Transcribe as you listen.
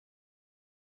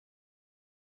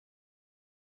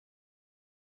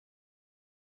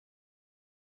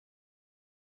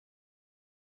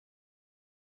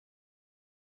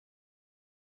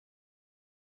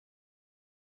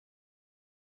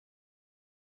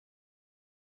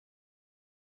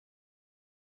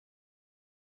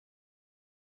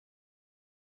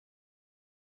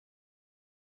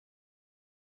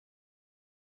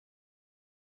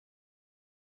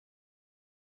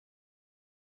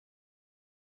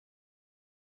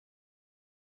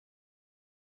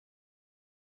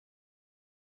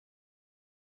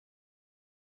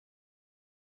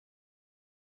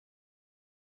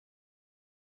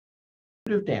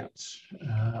interpretive dance.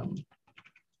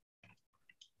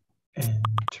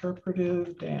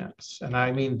 Interpretive dance. And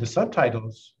I mean the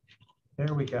subtitles.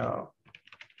 There we go.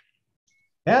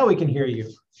 Now we can hear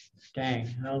you.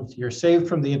 Dang, well, you're saved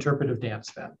from the interpretive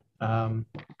dance then.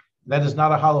 That is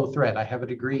not a hollow thread. I have a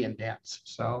degree in dance,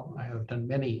 so I have done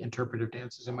many interpretive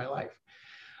dances in my life.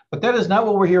 But that is not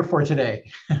what we're here for today.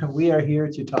 We are here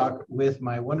to talk with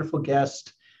my wonderful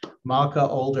guest, Malka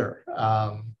Older.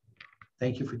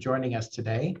 Thank you for joining us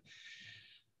today.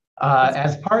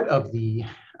 As part of the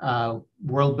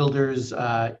World Builders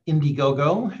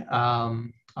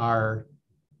Indiegogo, our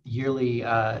yearly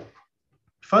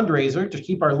fundraiser to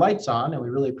keep our lights on, and we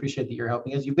really appreciate that you're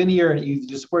helping us. You've been here and you've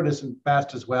supported us in the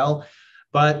past as well,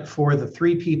 but for the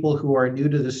 3 people who are new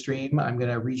to the stream, I'm going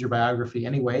to read your biography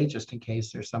anyway, just in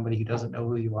case there's somebody who doesn't know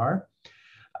who you are.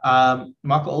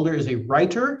 Malka Older is a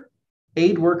writer,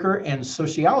 aid worker, and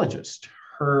sociologist.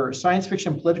 Her science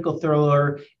fiction political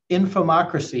thriller,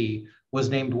 Infomocracy, was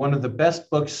named one of the best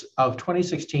books of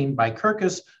 2016 by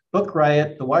Kirkus, Book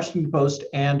Riot, The Washington Post,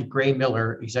 and Gray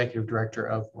Miller, executive director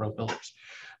of World Builders.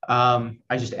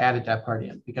 I just added that part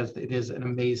in because it is an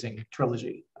amazing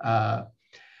trilogy.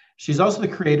 She's also the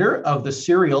creator of the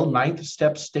serial Ninth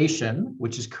Step Station,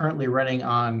 which is currently running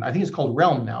on, I think it's called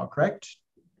Realm now, correct?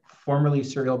 Formerly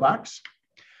Serial Box.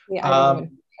 Yeah, I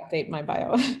didn't even update my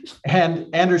bio.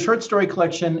 and her short story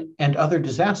collection, And Other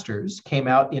Disasters, came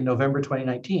out in November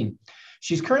 2019.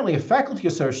 She's currently a faculty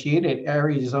associate at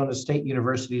Arizona State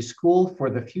University School for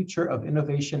the Future of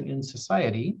Innovation in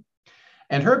Society.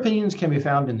 And her opinions can be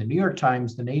found in the New York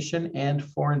Times, The Nation, and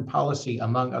Foreign Policy,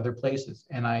 among other places.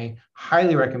 And I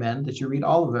highly recommend that you read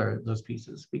all of those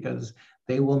pieces because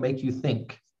they will make you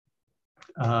think.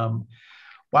 Wow.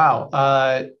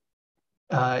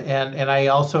 And I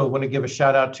also want to give a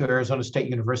shout out to Arizona State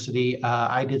University.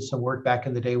 I did some work back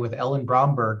in the day with Ellen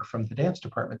Bromberg from the dance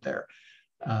department there.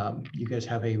 You guys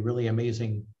have a really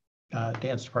amazing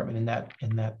dance department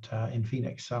in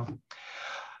Phoenix. So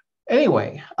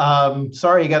anyway,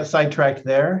 sorry I got sidetracked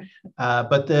there,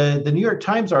 but the New York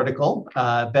Times article,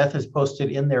 Beth has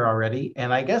posted in there already,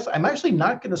 and I guess I'm actually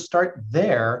not going to start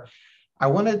there. I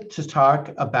wanted to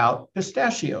talk about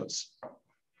pistachios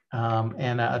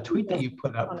and a tweet that you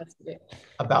put up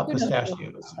about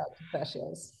pistachios.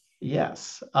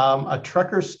 Yes, a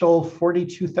trucker stole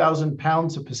 42,000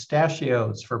 pounds of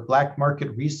pistachios for black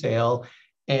market resale,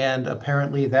 and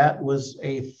apparently that was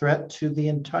a threat to the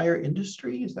entire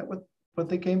industry. Is that what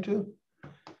they came to?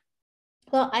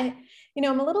 Well, I'm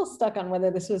a little stuck on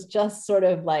whether this was just sort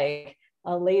of like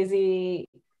a lazy,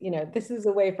 this is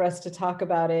a way for us to talk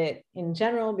about it in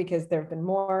general because there have been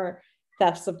more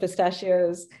thefts of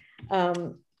pistachios.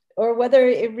 Or whether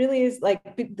it really is like,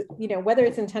 whether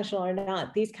it's intentional or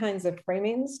not, these kinds of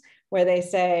framings where they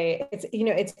say,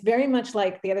 it's very much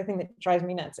like the other thing that drives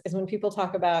me nuts is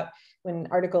when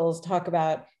articles talk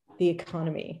about the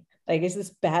economy, like, is this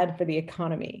bad for the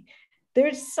economy?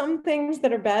 There's some things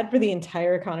that are bad for the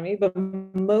entire economy, but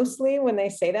mostly when they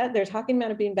say that, they're talking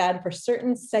about it being bad for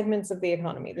certain segments of the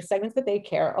economy, the segments that they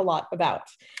care a lot about.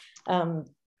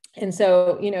 And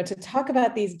so, to talk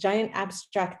about these giant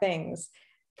abstract things,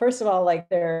 first of all, like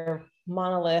they're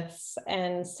monoliths,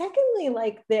 and secondly,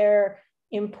 like they're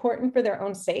important for their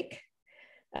own sake.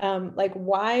 Like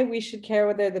why we should care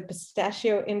whether the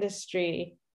pistachio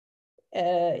industry,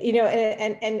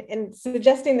 and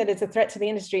suggesting that it's a threat to the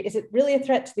industry. Is it really a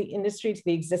threat to the industry, to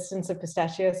the existence of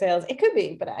pistachio sales? It could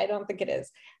be, but I don't think it is.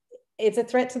 It's a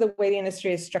threat to the way the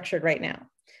industry is structured right now,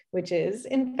 which is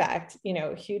in fact,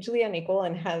 hugely unequal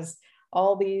and has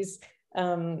all these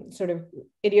sort of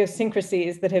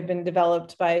idiosyncrasies that have been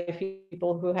developed by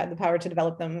people who had the power to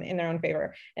develop them in their own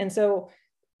favor. And so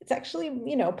it's actually,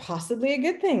 possibly a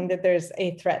good thing that there's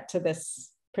a threat to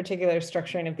this particular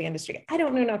structuring of the industry. I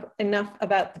don't know enough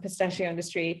about the pistachio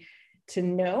industry to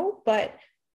know, but,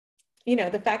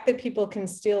 the fact that people can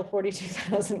steal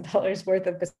 $42,000 worth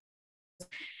of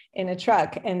in a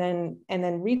truck and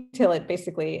then retail it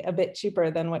basically a bit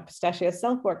cheaper than what pistachios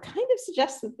sell for kind of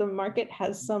suggests that the market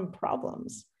has some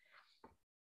problems.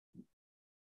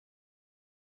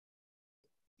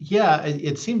 Yeah,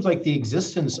 it seems like the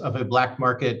existence of a black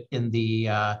market in the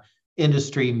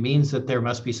industry means that there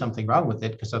must be something wrong with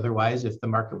it, because otherwise, if the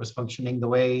market was functioning the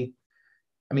way,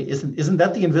 isn't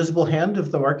that the invisible hand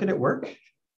of the market at work?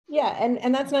 Yeah,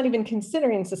 and that's not even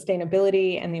considering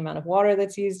sustainability and the amount of water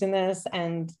that's used in this,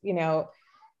 and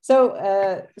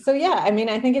so yeah,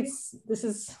 I think this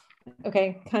is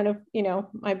okay, kind of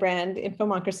my brand,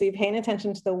 Infomocracy, paying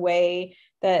attention to the way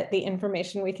that the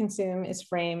information we consume is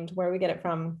framed, where we get it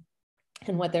from,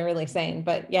 and what they're really saying.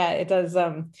 But yeah, it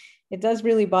does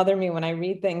really bother me when I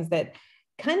read things that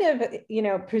kind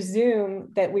of, presume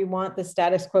that we want the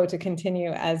status quo to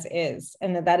continue as is,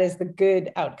 and that is the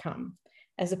good outcome,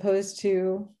 as opposed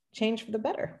to change for the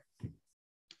better.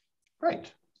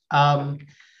 Right. And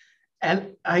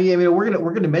I mean,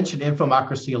 we're gonna mention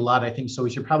infomocracy a lot, I think. So we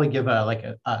should probably give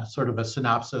a sort of a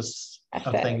synopsis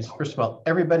of things. First of all,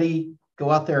 everybody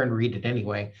go out there and read it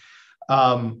anyway.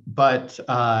 But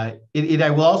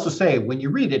I will also say, when you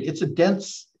read it,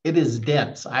 it is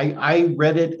dense. I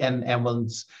read it and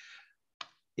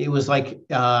it was like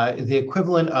the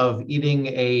equivalent of eating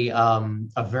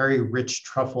a very rich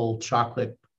truffle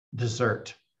chocolate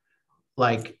dessert,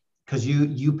 like, because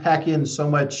you pack in so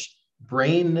much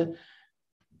brain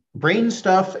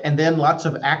stuff and then lots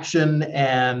of action,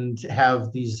 and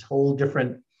have these whole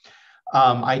different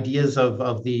ideas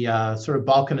of the sort of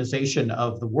balkanization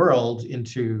of the world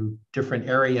into different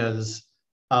areas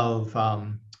of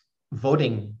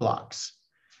voting blocks.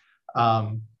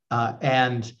 And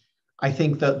I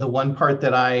think that the one part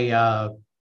that I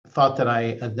thought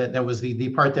that was the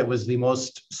part that was the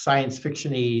most science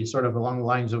fiction-y, sort of along the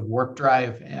lines of warp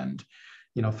drive and,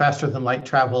 faster than light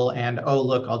travel, and, oh,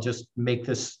 look, I'll just make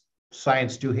this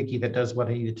science doohickey that does what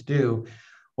I needed to do,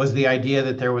 was the idea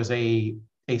that there was a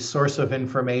source of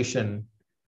information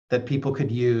that people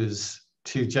could use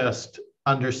to just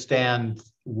understand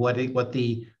what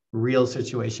the real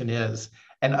situation is,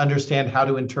 and understand how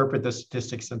to interpret the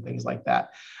statistics and things like that.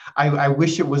 I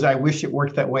wish it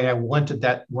worked that way. I wanted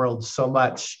that world so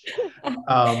much.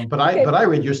 But I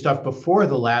read your stuff before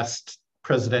the last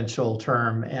presidential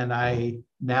term, and I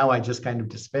just kind of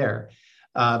despair.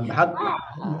 How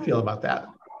do you feel about that?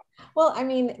 Well, I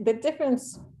mean, the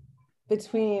difference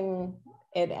between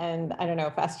it and, I don't know,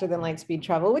 faster than light speed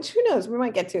travel, which who knows, we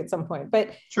might get to at some point. But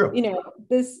True.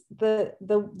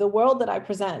 The world that I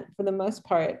present, for the most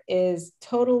part, is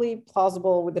totally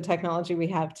plausible with the technology we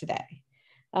have today.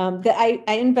 I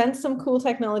invent some cool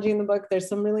technology in the book. There's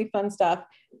some really fun stuff,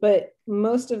 but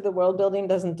most of the world building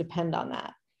doesn't depend on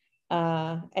that.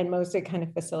 And most it kind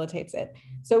of facilitates it.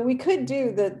 So we could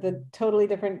do the totally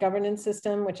different governance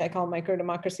system, which I call micro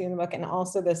democracy in the book, and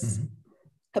also this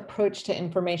approach to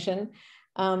information.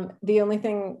 The only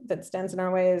thing that stands in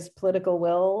our way is political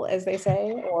will, as they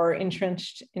say, or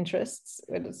entrenched interests.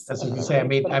 That's what I was going to say.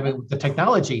 I mean, the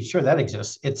technology, sure, that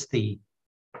exists. It's the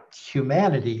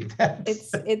humanity.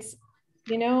 It's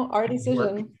our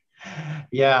decision.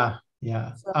 Yeah.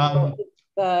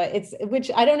 So it's, which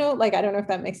I don't know, I don't know if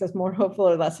that makes us more hopeful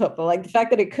or less hopeful. Like the fact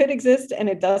that it could exist and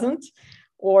it doesn't,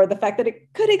 or the fact that it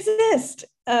could exist.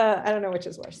 I don't know which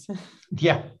is worse.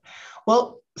 Yeah.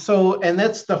 Well, and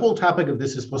that's the whole topic of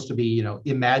this, is supposed to be,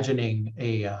 imagining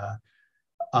a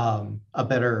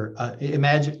better,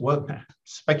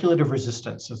 speculative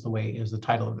resistance is the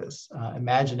title of this,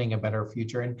 imagining a better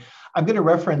future. And I'm going to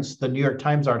reference the New York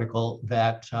Times article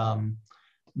that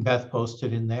Beth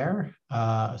posted in there,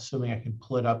 assuming I can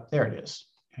pull it up. There it is.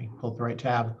 I can pull up the right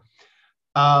tab.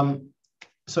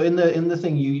 So in the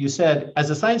thing you said, as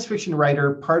a science fiction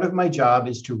writer, part of my job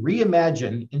is to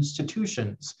reimagine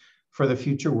institutions for the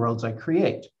future worlds I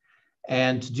create.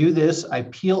 And to do this, I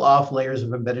peel off layers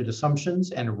of embedded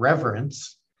assumptions and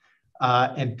reverence,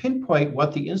 and pinpoint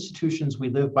what the institutions we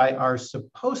live by are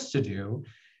supposed to do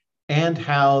and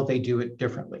how they do it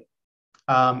differently.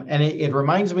 And it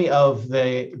reminds me of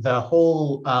the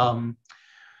whole, in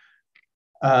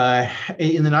the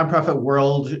nonprofit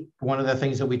world, one of the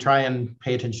things that we try and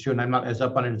pay attention to, and I'm not as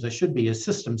up on it as I should be, is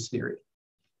systems theory.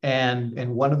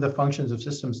 And one of the functions of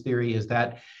systems theory is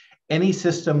that any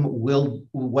system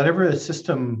whatever the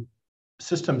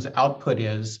system's output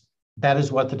is, that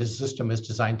is what the system is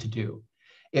designed to do.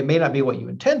 It may not be what you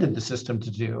intended the system to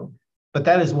do, but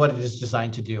that is what it is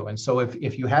designed to do. And so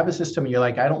if you have a system and you're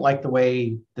like, I don't like the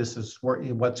way this is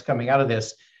working, what's coming out of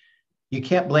this, you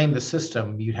can't blame the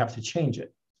system, you'd have to change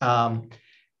it.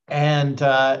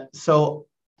 So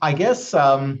I guess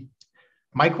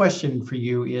my question for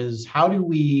you is, how do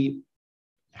we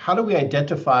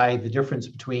identify the difference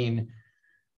between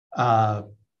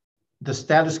the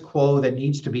status quo that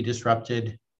needs to be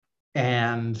disrupted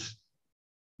and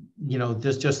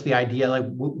there's just the idea, like,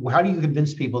 how do you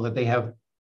convince people that they have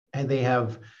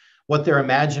what they're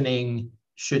imagining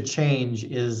should change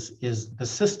is the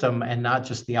system and not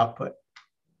just the output?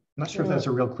 I'm not sure if that's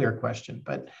a real clear question,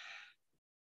 but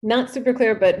not super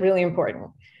clear, but really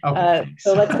important. Okay.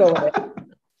 So let's go with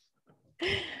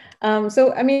it.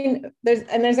 So, I mean,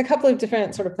 there's a couple of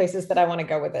different sort of places that I want to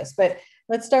go with this, but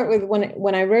let's start with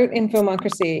when I wrote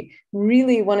Infomocracy,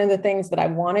 really one of the things that I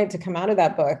wanted to come out of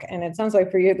that book, and it sounds like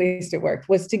for you at least it worked,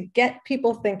 was to get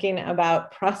people thinking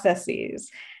about processes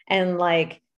and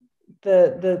like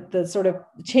the sort of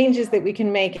changes that we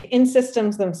can make in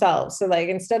systems themselves. So like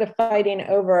instead of fighting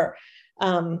over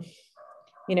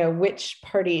which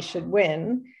party should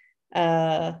win,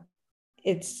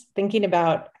 it's thinking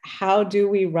about how do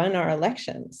we run our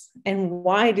elections and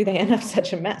why do they end up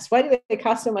such a mess? Why do they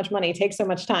cost so much money, take so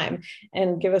much time,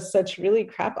 and give us such really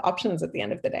crap options at the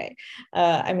end of the day?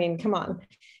 I mean, come on.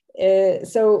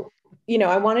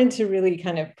 I wanted to really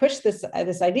kind of push this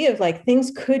idea of like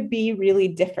things could be really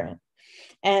different.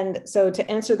 And so to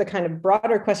answer the kind of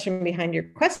broader question behind your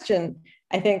question,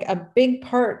 I think a big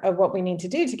part of what we need to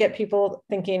do to get people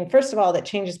thinking, first of all, that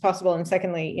change is possible, and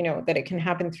secondly, that it can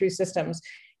happen through systems,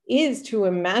 is to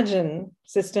imagine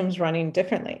systems running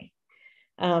differently.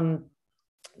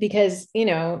 Because,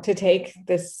 to take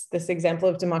this example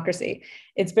of democracy,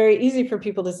 it's very easy for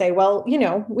people to say, well,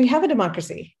 we have a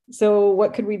democracy, so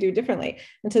what could we do differently?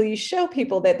 Until you show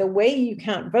people that the way you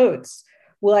count votes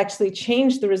will actually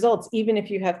change the results, even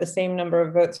if you have the same number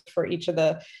of votes for each of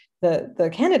the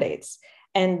candidates.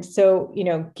 And so,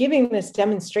 giving this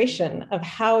demonstration of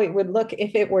how it would look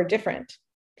if it were different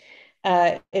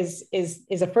is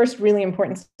a first really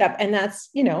important step. And that's,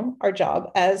 our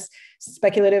job as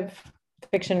speculative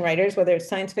fiction writers, whether it's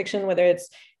science fiction, whether it's,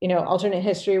 alternate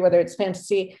history, whether it's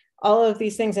fantasy. All of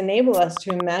these things enable us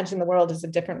to imagine the world as a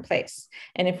different place.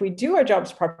 And if we do our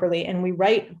jobs properly and we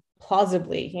write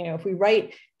plausibly, if we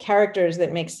write characters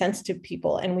that make sense to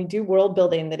people and we do world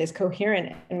building that is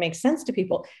coherent and makes sense to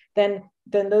people, then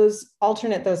those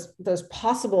those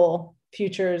possible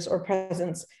futures or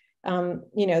presents,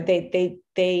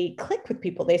 they click with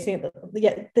people. They say,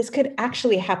 yeah, this could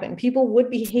actually happen. People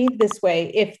would behave this way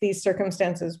if these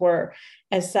circumstances were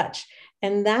as such.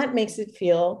 And that makes it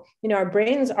feel, our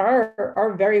brains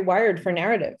are very wired for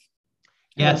narrative.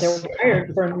 Yes. They're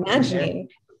wired for imagining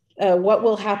what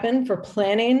will happen, for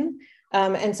planning.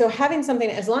 And so having something,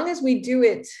 as long as we do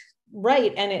it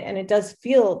right, and it does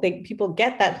feel people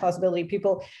get that possibility,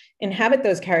 people inhabit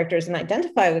those characters and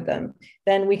identify with them,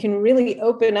 then we can really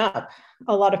open up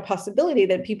a lot of possibility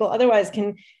that people otherwise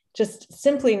can just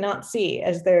simply not see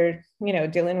as they're,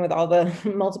 dealing with all the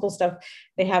multiple stuff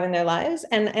they have in their lives,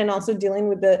 and also dealing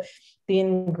with the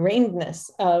ingrainedness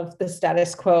of the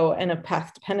status quo and of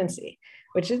path dependency,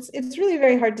 which it's really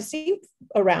very hard to see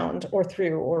around or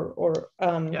through or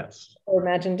yes, or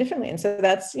imagine differently. And so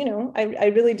that's,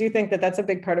 I really do think that that's a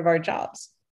big part of our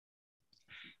jobs.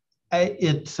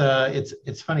 It's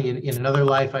funny. In another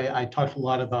life, I talked a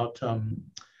lot about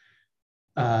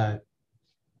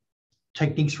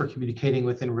techniques for communicating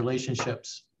within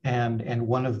relationships, and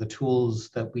one of the tools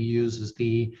that we use is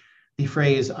the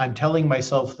phrase, "I'm telling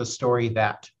myself the story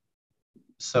that."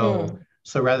 So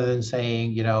rather than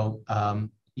saying,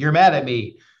 you're mad at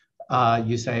me,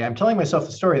 you say, "I'm telling myself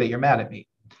the story that you're mad at me."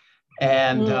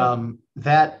 And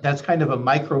that's kind of a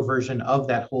micro version of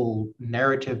that whole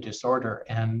narrative disorder.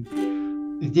 And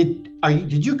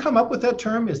did you come up with that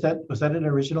term? Was that an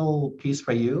original piece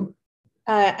by you?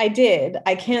 I did.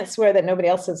 I can't swear that nobody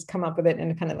else has come up with it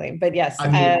independently, but yes. I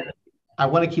mean, I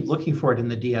want to keep looking for it in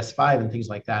the DS5 and things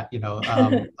like that.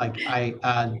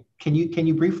 Can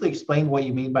you briefly explain what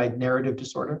you mean by narrative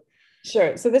disorder?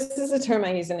 Sure. So this is a term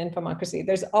I use in Infomocracy.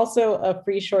 There's also a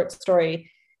free short story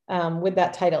with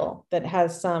that title that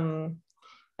has a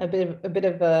bit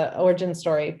of a origin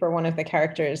story for one of the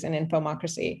characters in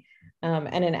Infomocracy,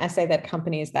 and an essay that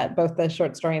accompanies that. Both the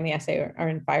short story and the essay are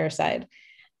in Fireside,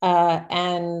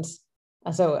 and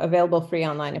so available free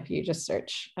online if you just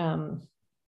search.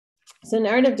 So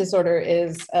narrative disorder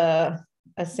is a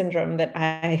syndrome that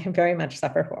I very much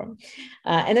suffer from,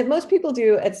 and that most people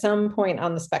do at some point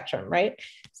on the spectrum, right?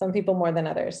 Some people more than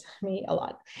others, me a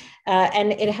lot.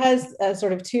 And it has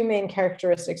sort of two main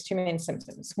characteristics, two main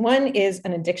symptoms. One is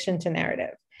an addiction to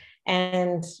narrative.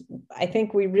 And I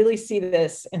think we really see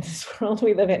this in this world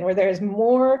we live in, where there's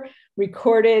more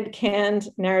recorded, canned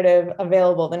narrative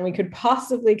available than we could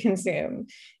possibly consume.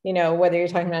 Whether you're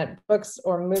talking about books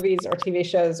or movies or TV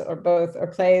shows or both, or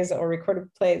plays or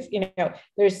recorded plays,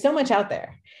 there's so much out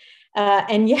there.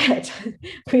 And yet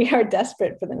we are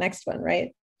desperate for the next one,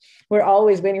 right? We're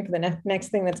always waiting for the next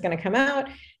thing that's going to come out.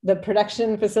 The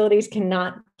production facilities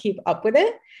cannot keep up with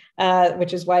it,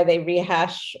 which is why they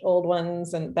rehash old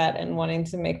ones and wanting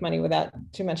to make money without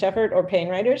too much effort or paying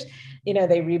writers. They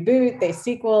reboot, they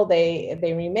sequel, they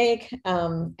remake.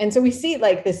 And so we see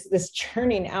like this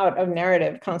churning out of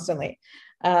narrative constantly,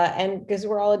 and because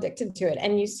we're all addicted to it.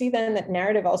 And you see then that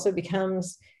narrative also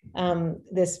becomes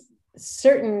this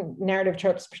certain narrative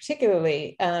tropes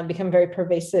particularly become very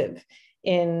pervasive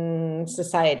in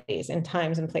societies, in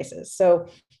times and places. So,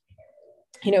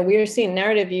 we are seeing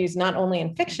narrative used not only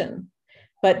in fiction,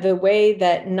 But the way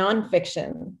that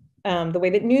nonfiction, the way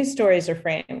that news stories are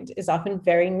framed is often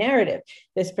very narrative.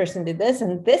 This person did this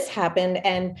and this happened.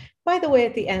 And by the way,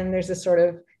 at the end, there's a sort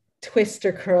of twist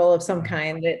or curl of some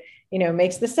kind that, you know,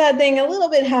 makes the sad thing a little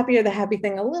bit happier, the happy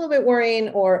thing a little bit worrying,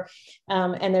 or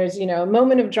and there's, you know, a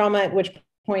moment of drama at which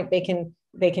point they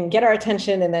can get our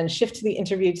attention and then shift to the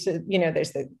interview. To, you know,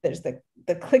 there's the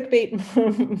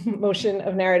clickbait motion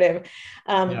of narrative.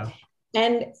 Yeah.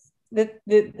 And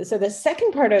so the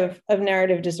second part of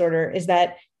narrative disorder is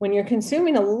that when you're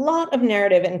consuming a lot of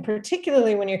narrative, and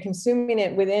particularly when you're consuming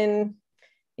it within,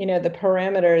 you know, the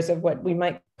parameters of what we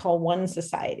might call one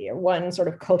society or one sort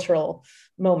of cultural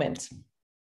moment,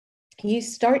 you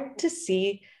start to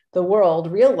see the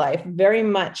world, real life, very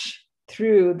much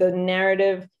through the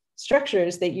narrative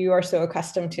structures that you are so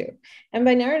accustomed to. And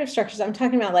by narrative structures, I'm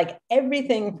talking about like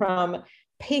everything from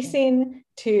pacing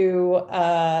to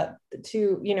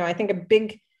you know, I think a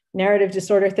big narrative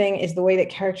disorder thing is the way that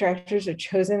character actors are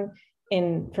chosen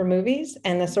for movies,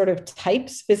 and the sort of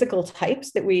types, physical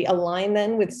types that we align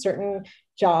then with certain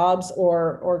jobs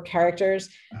or characters,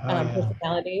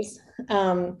 personalities.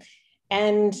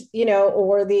 And, you know,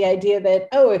 or the idea that,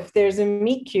 oh, if there's a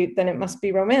meet cute, then it must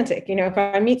be romantic. You know, if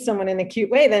I meet someone in a cute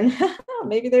way, then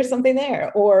maybe there's something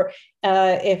there. Or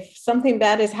if something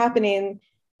bad is happening,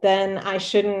 then I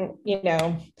shouldn't, you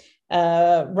know,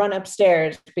 run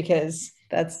upstairs because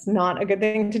that's not a good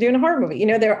thing to do in a horror movie. You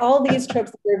know, there are all these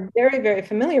tropes that we're very, very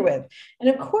familiar with. And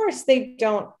of course, they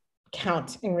don't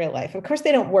count in real life. Of course,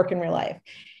 they don't work in real life,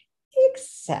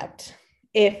 except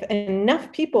if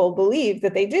enough people believe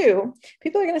that they do,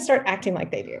 people are going to start acting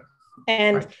like they do.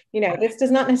 And, you know, this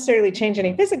does not necessarily change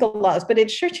any physical laws, but it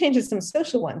sure changes some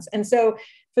social ones. And so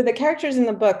for the characters in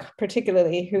the book,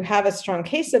 particularly who have a strong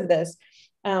case of this,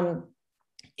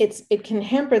 it can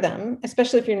hamper them,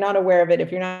 especially if you're not aware of it,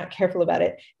 if you're not careful about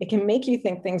it. It can make you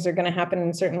think things are going to happen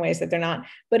in certain ways that they're not.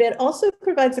 But it also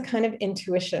provides a kind of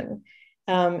intuition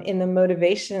in the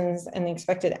motivations and the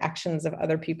expected actions of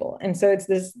other people. And so it's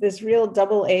this real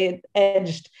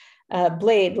double-edged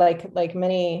blade, like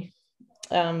many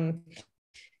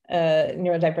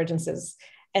neurodivergences.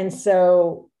 And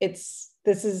so this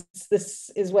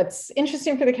is what's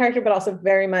interesting for the character, but also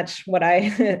very much what I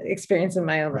experience in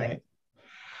my own life.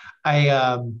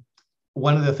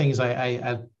 One of the things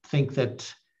I think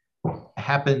that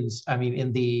happens, I mean,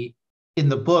 in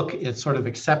the book, it's sort of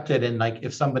accepted. And like,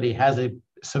 if somebody has a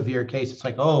severe case, it's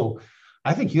like, oh,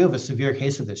 I think you have a severe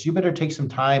case of this. You better take some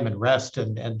time and rest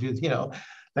and do, you know,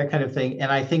 that kind of thing.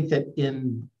 And I think that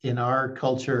in our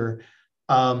culture,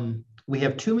 we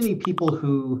have too many people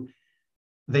who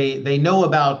they know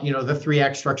about, you know, the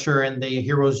 3-act structure and the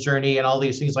hero's journey and all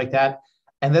these things like that.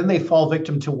 And then they fall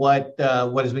victim to what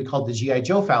has been called the G.I.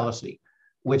 Joe fallacy,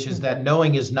 which is that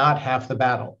knowing is not half the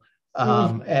battle.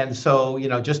 And so, you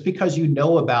know, just because you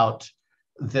know about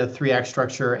the 3-act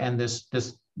structure and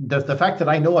the fact that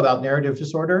I know about narrative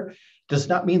disorder does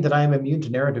not mean that I am immune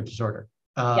to narrative disorder.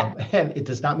 And it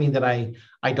does not mean that I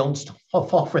don't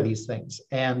fall for these things.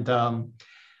 And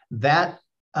that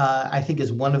I think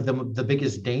is one of the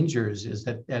biggest dangers, is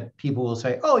that people will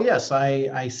say, oh, yes,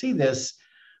 I see this.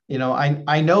 You know,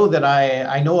 I know that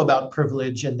I know about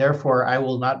privilege, and therefore I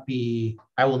will not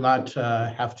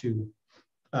have to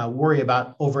worry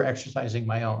about over exercising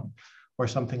my own, or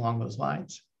something along those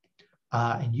lines.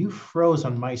 And you froze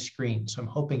on my screen, so I'm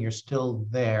hoping you're still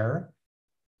there,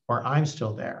 or I'm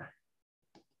still there.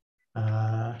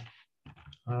 Are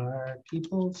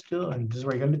people still, and this is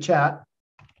where you're going to chat,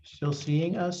 still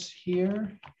seeing us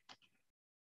here?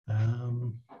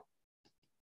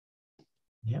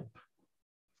 Yep.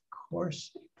 Of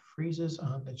course, it freezes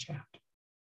on the chat.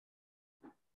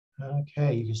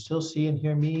 Okay, you can still see and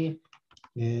hear me.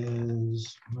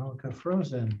 Is Malka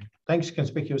frozen? Thanks,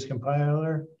 Conspicuous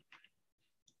Compiler.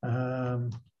 All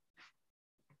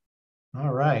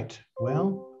right,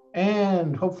 well,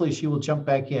 and hopefully she will jump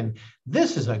back in.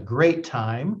 This is a great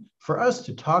time for us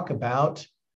to talk about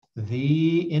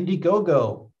the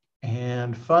Indiegogo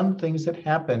and fun things that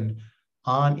happen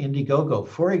on Indiegogo.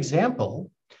 For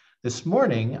example, this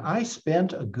morning, I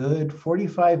spent a good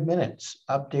 45 minutes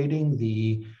updating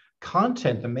the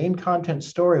content, the main content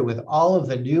story, with all of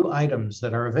the new items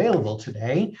that are available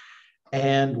today.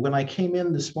 And when I came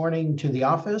in this morning to the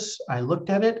office, I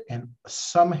looked at it, and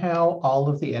somehow all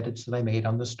of the edits that I made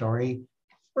on the story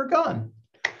were gone.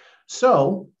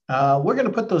 So we're going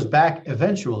to put those back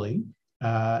eventually.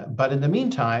 But in the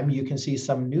meantime, you can see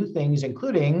some new things,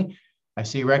 including, I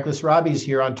see Reckless Robbie's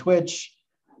here on Twitch.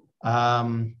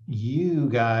 You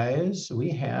guys, we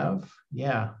have,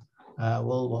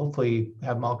 we'll hopefully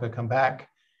have Malka come back.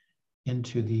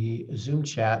 into the Zoom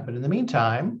chat. But in the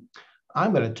meantime,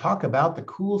 I'm going to talk about the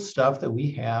cool stuff that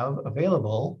we have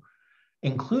available,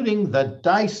 including the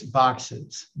dice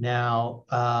boxes. Now,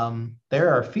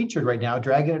 there are featured right now.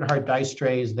 Dragon at Heart Dice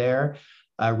Tray is there.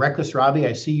 Reckless Robbie,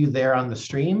 I see you there on the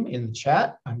stream in the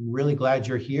chat. I'm really glad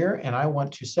you're here. And I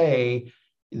want to say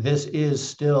this is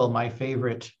still my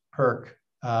favorite perk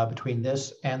between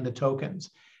this and the tokens.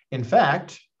 In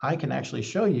fact, I can actually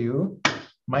show you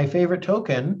my favorite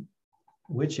token,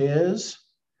 which is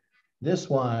this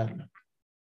one.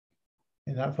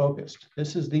 Is not focused.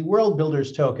 This is the World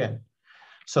Builders token.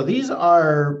 So these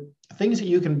are things that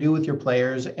you can do with your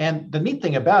players. And the neat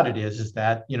thing about it is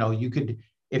that, you know, you could,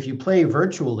 if you play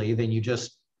virtually, then you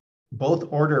just both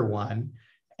order one.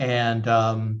 And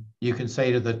you can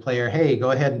say to the player, hey,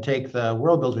 go ahead and take the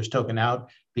World Builders token out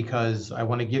because I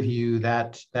want to give you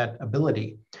that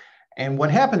ability. And what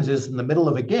happens is in the middle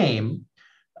of a game,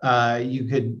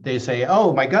 they say,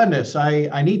 oh my goodness,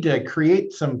 I need to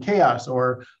create some chaos,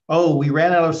 or, oh, we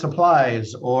ran out of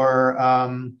supplies, or,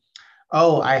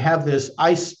 oh, I have this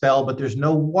ice spell, but there's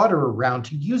no water around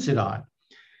to use it on.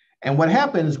 And what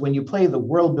happens when you play the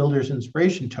World Builders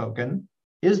Inspiration token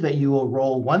is that you will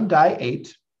roll 1 die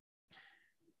 8,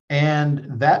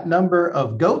 and that number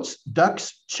of goats,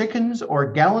 ducks, chickens,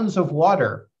 or gallons of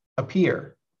water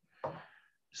appear.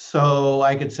 So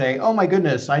I could say, oh my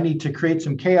goodness, I need to create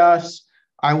some chaos.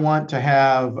 I want to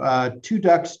have 2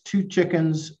 ducks, 2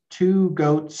 chickens, 2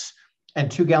 goats,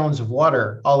 and 2 gallons of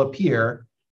water all appear.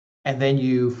 And then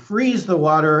you freeze the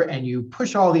water and you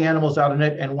push all the animals out in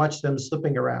it and watch them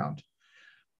slipping around.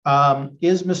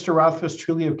 Is Mr. Rothfuss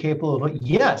truly capable of?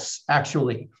 Yes,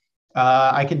 actually.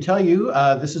 I can tell you,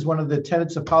 this is one of the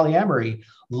tenets of polyamory.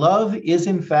 Love is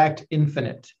in fact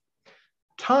infinite.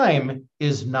 Time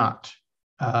is not.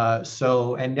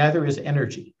 And neither is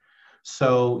energy.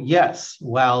 So yes,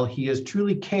 while he is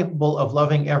truly capable of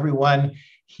loving everyone,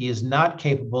 he is not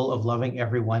capable of loving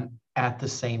everyone at the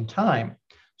same time.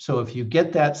 So if you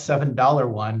get that $7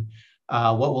 one,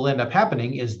 what will end up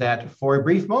happening is that for a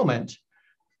brief moment,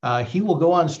 he will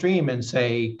go on stream and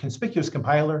say, conspicuous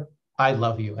compiler, I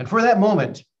love you. And for that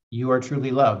moment, you are truly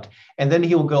loved. And then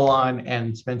he will go on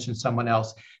and mention someone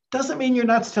else. Doesn't mean you're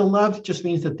not still loved, it just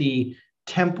means that the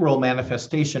temporal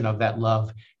manifestation of that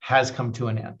love has come to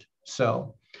an end.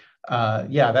 So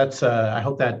yeah, that's, I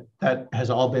hope that has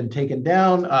all been taken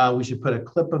down. We should put a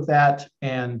clip of that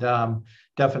and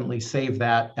definitely save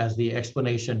that as the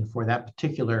explanation for that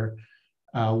particular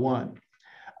one.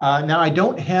 Now, I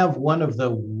don't have one of the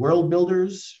World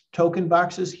Builders token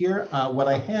boxes here. What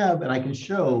I have, and I can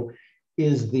show,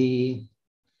 is the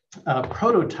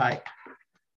prototype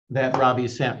that Robbie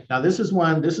sent. Now, this is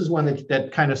one that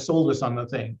kind of sold us on the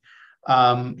thing.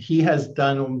 He has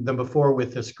done them before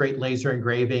with this great laser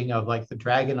engraving of like the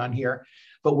dragon on here.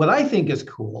 But what I think is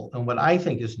cool and what I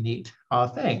think is neat,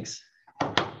 thanks.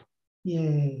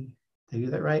 Yay. Did I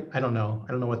do that right? I don't know.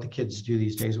 I don't know what the kids do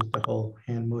these days with the whole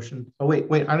hand motion. Oh, wait,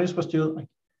 aren't I supposed to do it? Like,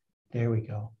 there we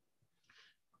go.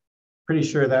 Pretty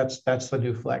sure that's the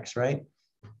new flex, right?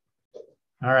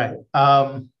 All right.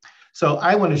 So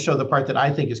I want to show the part that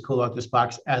I think is cool about this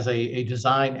box as a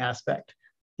design aspect.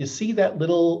 You see that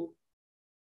little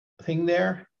thing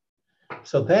there?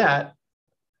 So that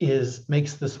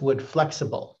makes this wood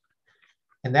flexible.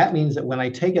 And that means that when I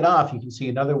take it off, you can see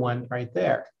another one right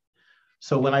there.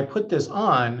 So when I put this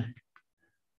on,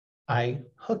 I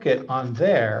hook it on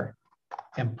there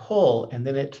and pull, and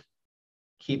then it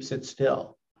keeps it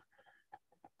still.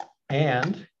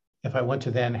 And if I want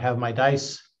to then have my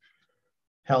dice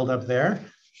held up there,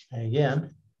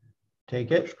 again, take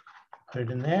it, put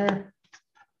it in there,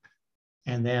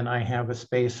 and then I have a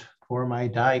space for my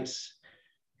dice.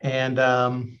 And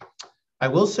I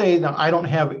will say that I don't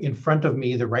have in front of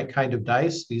me the right kind of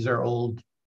dice. These are old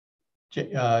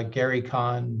Gary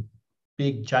Kahn,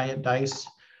 big giant dice.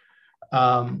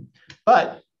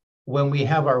 But when we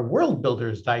have our World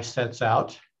Builders dice sets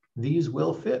out, these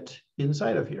will fit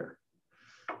inside of here.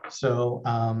 So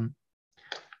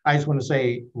I just want to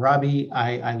say, Robbie,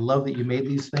 I love that you made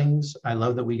these things. I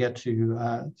love that we get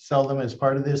to sell them as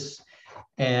part of this.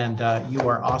 And you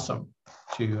are awesome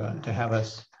to have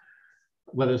us,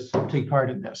 let us take part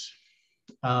in this.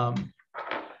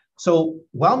 So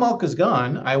while Malka's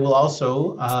gone, I will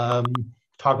also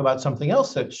talk about something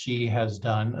else that she has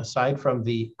done aside from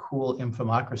the cool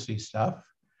infomocracy stuff.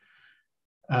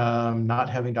 Not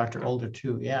having Dr. Older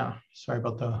too, yeah, sorry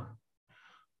about the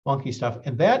wonky stuff.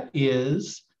 And that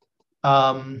is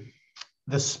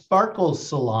the Sparkle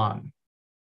Salon.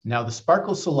 Now the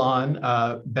Sparkle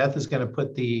Salon, Beth is gonna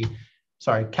put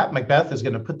Cat Macbeth is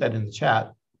gonna put that in the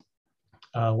chat,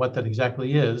 what that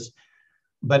exactly is.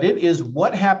 but it is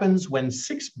what happens when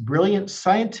 6 brilliant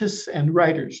scientists and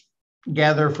writers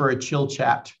gather for a chill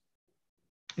chat.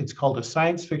 It's called a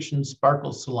science fiction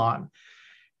sparkle salon.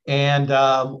 And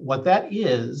what that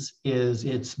is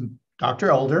it's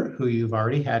Dr. Older, who you've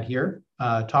already had here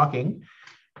talking,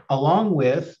 along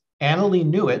with Annalee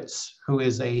Newitz, who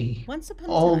is a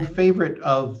old favorite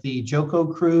of the Joko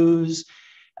Cruise,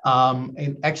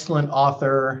 an excellent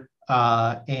author,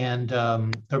 and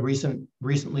the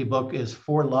recently book is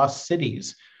Four Lost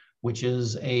Cities, which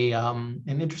is an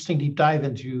interesting deep dive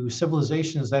into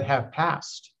civilizations that have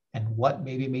passed and what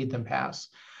maybe made them pass.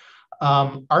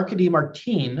 Arkady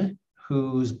Martine,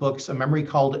 whose books A Memory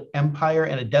Called Empire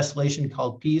and A Desolation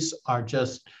Called Peace are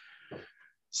just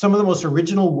some of the most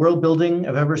original world building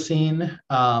I've ever seen,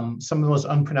 some of the most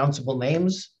unpronounceable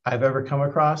names I've ever come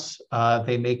across.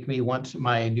 They make me want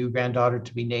my new granddaughter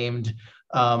to be named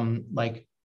like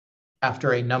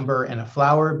after a number and a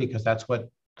flower, because that's what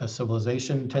a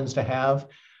civilization tends to have.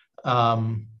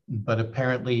 But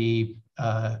apparently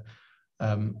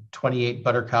 28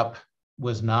 Buttercup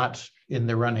was not in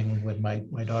the running when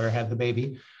my daughter had the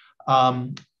baby.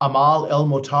 Amal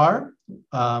El-Motar,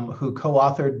 who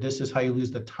co-authored This Is How You Lose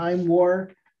the Time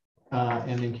War.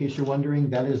 And in case you're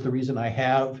wondering, that is the reason I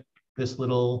have this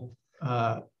little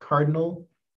cardinal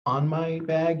on my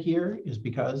bag here, is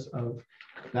because of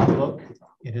that book.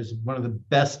 It is one of the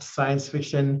best science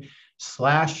fiction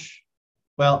slash,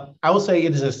 well, I will say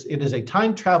it is a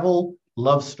time travel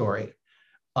love story.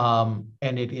 And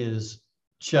it is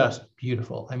just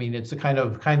beautiful. I mean, it's the kind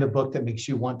of book that makes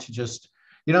you want to just,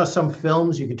 you know, some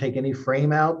films you can take any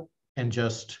frame out and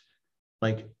just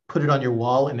like put it on your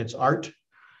wall and it's art.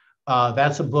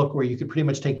 That's a book where you could pretty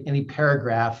much take any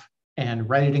paragraph and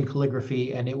write it in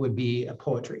calligraphy and it would be a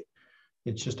poetry.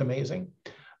 It's just amazing.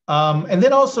 And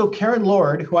then also Karen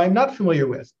Lord, who I'm not familiar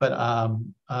with, but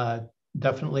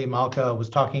definitely Malka was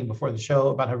talking before the show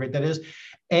about how great that is.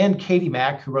 And Katie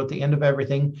Mack, who wrote The End of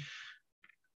Everything.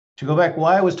 To go back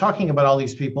why I was talking about all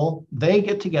these people, they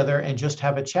get together and just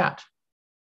have a chat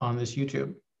on this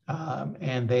YouTube.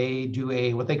 And they do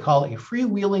what they call a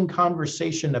freewheeling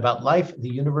conversation about life, the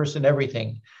universe, and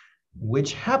everything,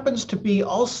 which happens to be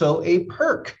also a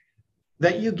perk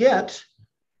that you get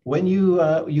when you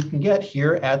can get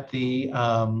here at the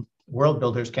World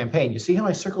Builders campaign. You see how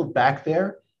I circled back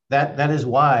there? That is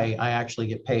why I actually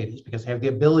get paid, is because I have the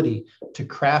ability to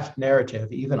craft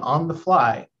narrative even on the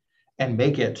fly and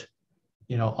make it,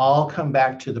 you know, all come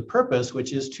back to the purpose,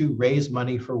 which is to raise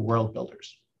money for world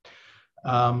builders.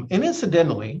 And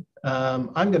incidentally,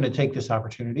 I'm going to take this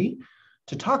opportunity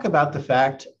to talk about the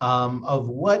fact of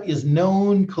what is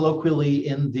known colloquially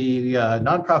in the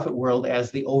nonprofit world as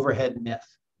the overhead myth.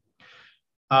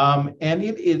 And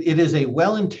it is a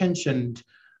well-intentioned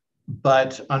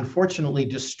but unfortunately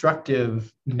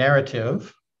destructive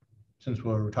narrative, since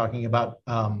we're talking about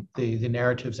the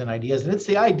narratives and ideas. And it's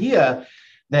the idea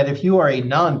that if you are a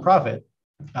nonprofit,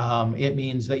 it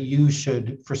means that you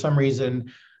should, for some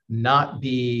reason, not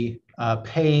be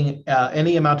paying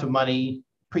any amount of money.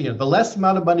 The less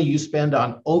amount of money you spend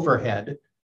on overhead,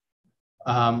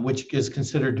 which is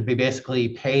considered to be basically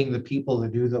paying the people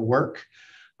that do the work,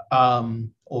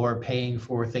 or paying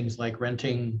for things like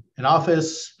renting an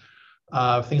office,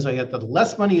 things like that. The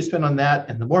less money you spend on that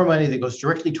and the more money that goes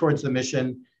directly towards the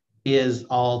mission is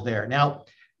all there. Now,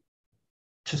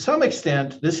 to some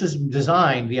extent, this is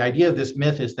designed, the idea of this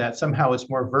myth is that somehow it's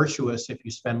more virtuous if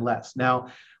you spend less. Now,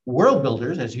 World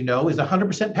Builders, as you know, is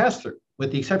 100% pass-through,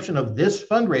 with the exception of this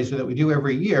fundraiser that we do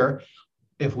every year.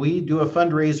 If we do a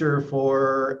fundraiser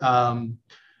for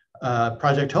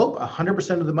Project Hope,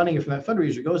 100% of the money from that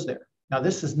fundraiser goes there. Now,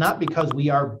 this is not because we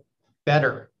are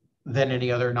better than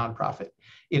any other nonprofit.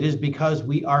 It is because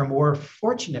we are more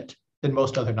fortunate than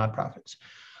most other nonprofits.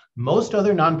 Most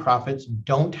other nonprofits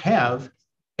don't have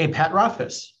a Pat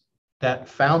Rothfuss that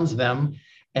founds them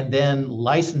and then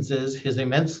licenses his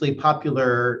immensely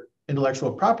popular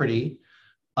intellectual property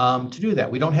to do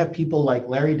that. We don't have people like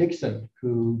Larry Dixon,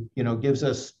 who gives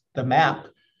us the map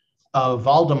of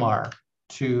Valdemar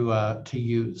to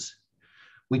use.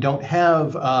 We don't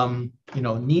have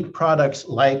neat products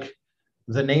like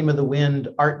the Name of the Wind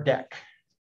art deck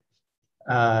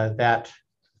that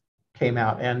came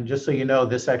out. And just so you know,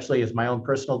 this actually is my own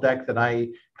personal deck that I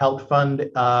helped fund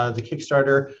the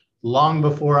Kickstarter long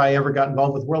before I ever got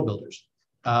involved with World Builders.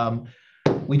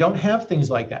 We don't have things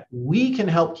like that. We can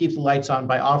help keep the lights on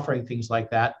by offering things like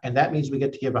that. And that means we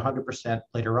get to give 100%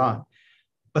 later on.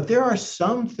 But there are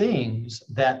some things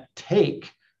that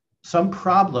take some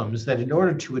problems that in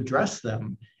order to address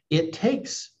them, it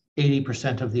takes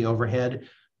 80% of the overhead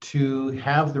to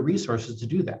have the resources to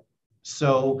do that.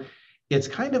 So it's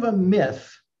kind of a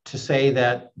myth to say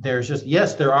that there's just,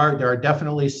 yes, there are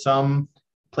definitely some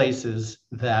places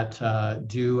that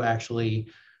do actually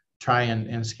try and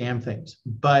scam things,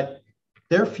 but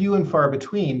they're few and far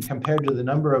between compared to the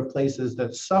number of places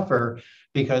that suffer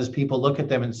because people look at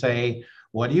them and say,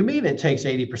 what do you mean it takes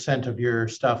 80% of your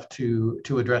stuff to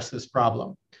address this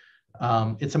problem?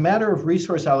 It's a matter of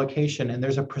resource allocation, and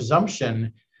there's a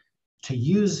presumption to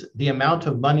use the amount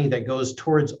of money that goes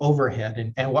towards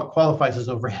overhead, and what qualifies as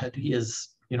overhead is,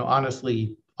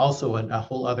 honestly, also a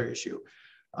whole other issue.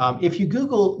 If you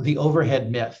Google the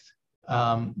overhead myth,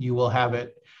 you will have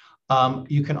it.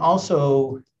 You can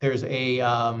also, there's a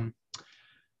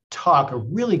talk, a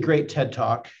really great TED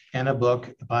talk and a book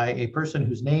by a person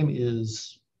whose name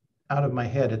is out of my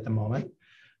head at the moment.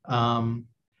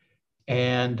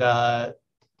 And I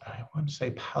want to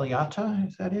say Paliata,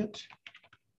 is that it?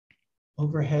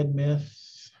 Overhead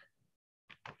myth,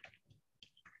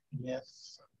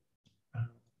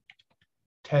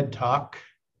 TED Talk.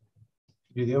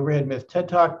 Do the overhead myth TED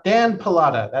Talk. Dan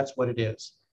Pallotta, that's what it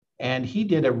is. And he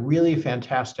did a really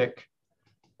fantastic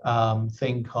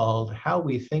thing called How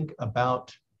We Think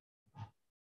About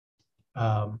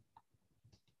How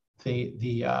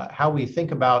We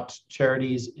Think About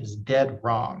Charities is Dead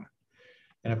Wrong.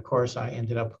 And of course, I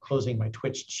ended up closing my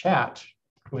Twitch chat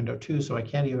window too, so I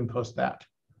can't even post that.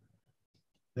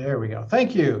 There we go.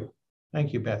 Thank you.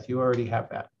 Thank you, Beth. You already have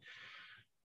that.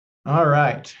 All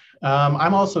right.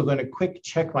 I'm also going to quick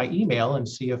check my email and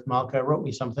see if Malka wrote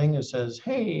me something that says,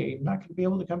 hey, I'm not going to be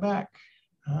able to come back.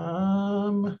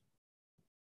 Nope.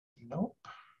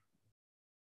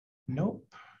 Nope.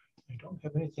 I don't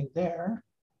have anything there.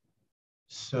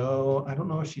 So I don't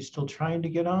know if she's still trying to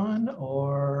get on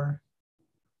or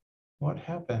what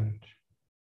happened.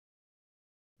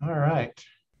 All right.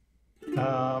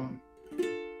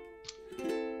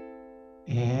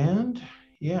 And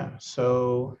yeah,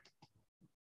 so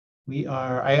we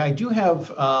are, I do have,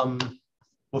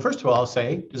 well, first of all, I'll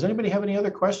say, does anybody have any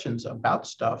other questions about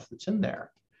stuff that's in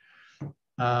there?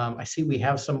 I see we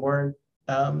have some more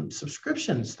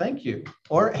subscriptions. Thank you.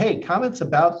 Or hey, comments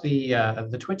about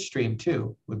the Twitch stream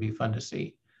too would be fun to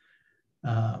see.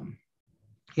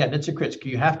 Yeah, Nitsa Kritsk,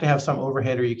 you have to have some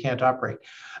overhead or you can't operate.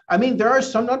 I mean, there are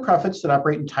some nonprofits that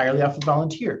operate entirely off of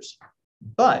volunteers,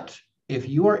 but if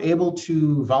you are able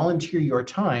to volunteer your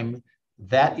time,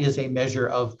 that is a measure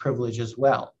of privilege as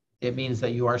well. It means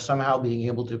that you are somehow being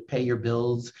able to pay your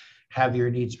bills, have your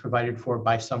needs provided for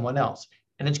by someone else.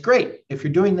 And it's great. If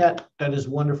you're doing that, that is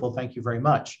wonderful. Thank you very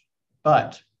much.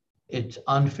 But it's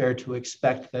unfair to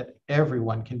expect that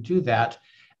everyone can do that,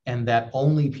 and that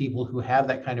only people who have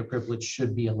that kind of privilege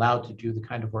should be allowed to do the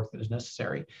kind of work that is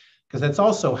necessary. Because that's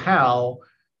also how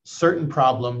certain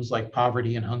problems like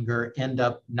poverty and hunger end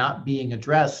up not being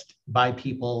addressed by the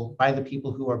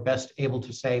people who are best able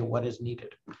to say what is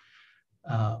needed.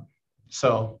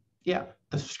 So yeah,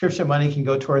 the subscription money can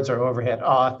go towards our overhead.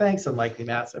 Oh, thanks, Unlikely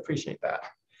Maths. I appreciate that.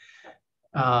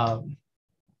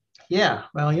 Yeah,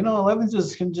 well,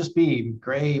 Elevenses can just be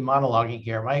gray monologuing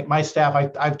here. My staff,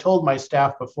 I've told my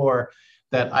staff before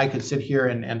that I could sit here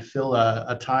and fill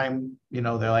a time, they're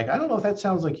like, I don't know if that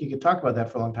sounds like you could talk about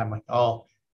that for a long time. I'm like, oh,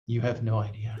 you have no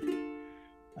idea.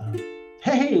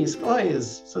 Hey, Skoy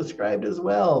is subscribed as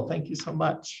well. Thank you so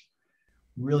much.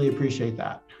 Really appreciate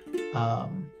that.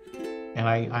 And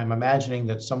I'm imagining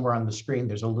that somewhere on the screen,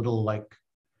 there's a little like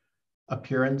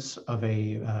appearance of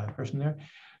a person there.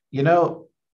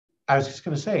 I was just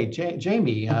going to say,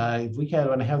 Jamie, if we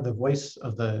want to have the voice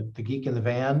of the geek in the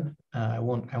van, I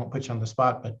won't put you on the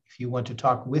spot, but if you want to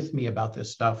talk with me about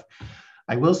this stuff,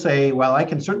 I will say, while I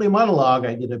can certainly monologue,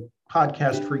 I did a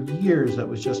podcast for years that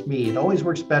was just me. It always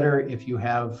works better if you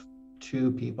have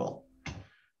two people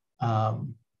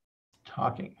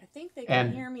talking. I think they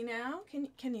can hear me now. Can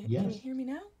you hear me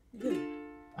now? Good.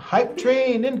 Hype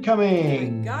train incoming.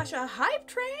 Oh my gosh, a hype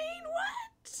train?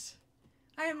 What?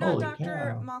 I am not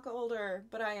Dr. Malka Older,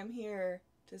 but I am here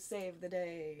to save the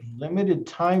day. Limited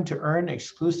time to earn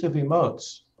exclusive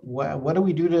emotes. What do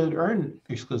we do to earn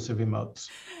exclusive emotes?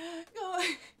 Oh,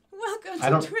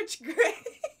 welcome to Twitch Gray.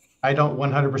 I don't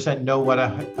 100% know what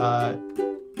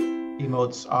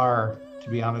emotes are, to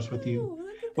be honest with you.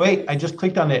 Wait, I just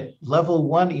clicked on it. Level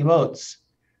 1 emotes.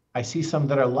 I see some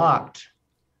that are locked.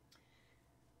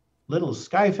 Little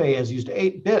Skyfae has used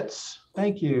 8 bits.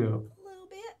 Thank you. Little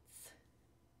bits.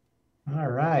 All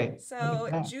right. So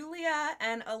Julia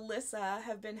and Alyssa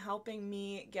have been helping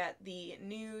me get the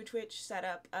new Twitch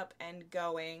setup up and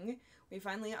going. We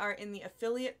finally are in the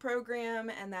affiliate program,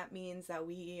 and that means that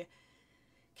we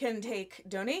can take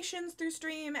donations through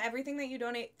Stream. Anything you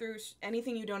donate through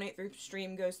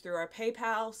Stream goes through our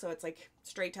PayPal, so it's like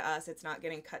straight to us. It's not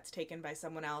getting cuts taken by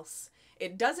someone else.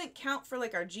 It doesn't count for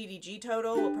like our GDG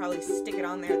total. We'll probably stick it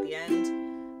on there at the end.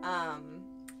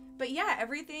 But yeah,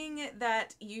 everything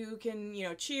that you can,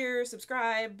 cheer,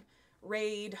 subscribe,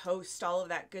 raid, host, all of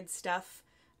that good stuff.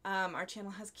 Our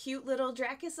channel has cute little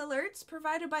Dracus alerts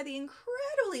provided by the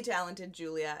incredibly talented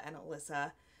Julia and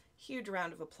Alyssa. Huge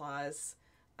round of applause.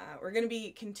 We're going to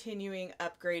be continuing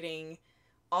upgrading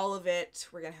all of it.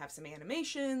 We're going to have some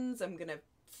animations. I'm going to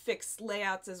fix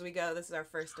layouts as we go. This is our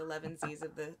first Elevenses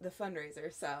of the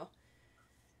fundraiser, so.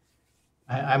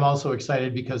 I'm also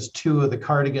excited because 2 of the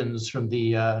cardigans from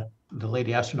the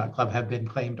Lady Astronaut Club have been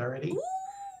claimed already. Ooh,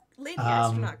 Lady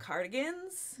Astronaut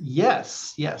cardigans?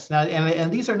 Yes. Now,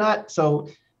 and these are not, so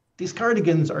these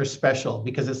cardigans are special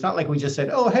because it's not like we just said,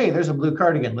 oh, hey, there's a blue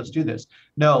cardigan, let's do this.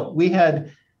 No, we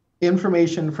had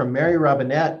information from Mary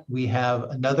Robinette. We have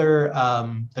another,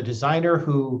 a designer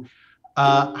who,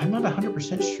 I'm not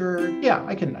 100% sure. Yeah,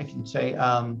 I can say,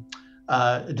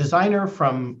 a designer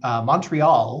from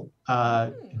Montreal,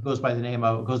 who goes by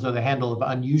the handle of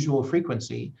Unusual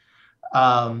Frequency,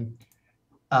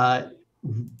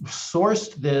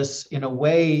 sourced this in a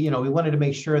way, we wanted to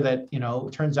make sure that,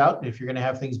 it turns out if you're going to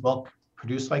have things bulk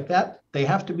produced like that, they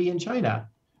have to be in China.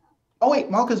 Oh,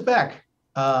 wait, Malka's back.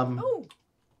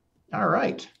 All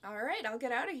right. I'll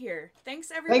get out of here.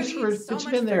 Thanks, everybody. Thanks for so much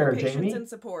for your patience Jamie. And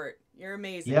support. You're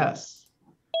amazing. Yes.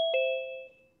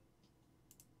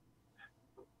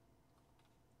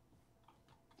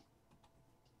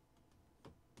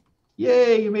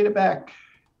 Yay, you made it back.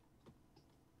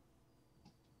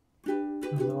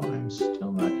 Although I'm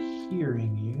still not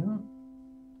hearing you.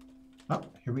 Oh,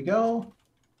 here we go.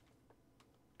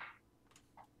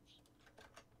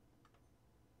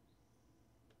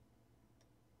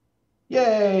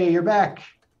 Yay, you're back.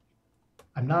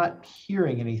 I'm not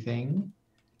hearing anything.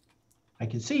 I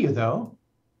can see you though.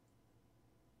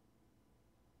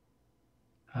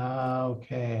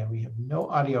 Okay, we have no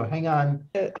audio. Hang on.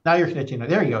 Now you're connecting.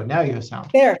 There you go. Now you have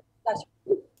sound. There.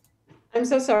 I'm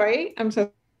so sorry.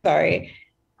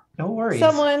 No worries.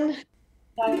 Someone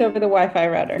knocked over the Wi-Fi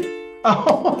router.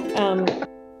 Oh.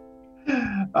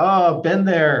 Oh, been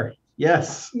there.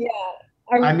 Yes. Yeah.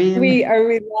 Are we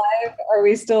live? Are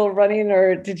we still running,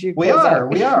 or did you? We are.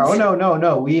 Oh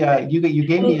no. We you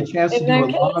gave me a chance to do a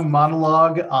long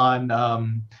monologue on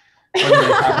what did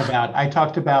I talk about? I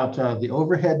talked about the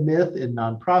overhead myth in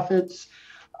nonprofits.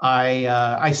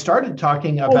 I started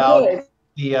talking about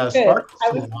the Spark.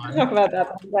 I was going to talk about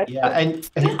that. Yeah,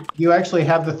 and you actually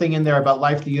have the thing in there about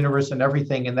life, the universe, and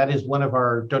everything, and that is one of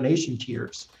our donation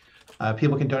tiers.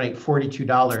 People can donate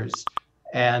 $42,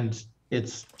 and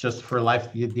it's just for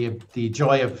life, the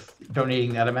joy of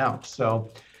donating that amount. So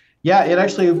yeah, it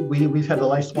actually, we've had a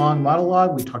lifelong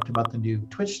monologue. We talked about the new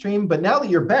Twitch stream, but now that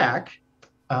you're back,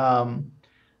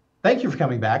 thank you for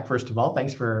coming back. First of all,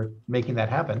 thanks for making that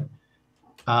happen.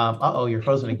 Uh-oh, you're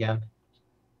frozen again.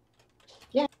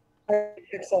 Yeah,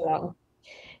 so long.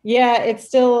 Yeah, it's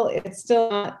still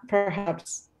not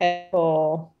perhaps at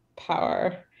full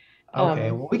power.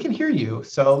 Okay, well, we can hear you.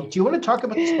 So do you want to talk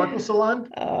about the Sparkle Salon?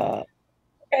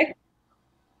 Okay.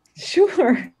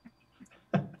 Sure.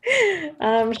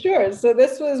 Sure. So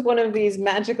this was one of these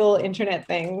magical internet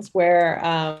things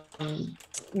where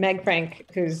Meg Frank,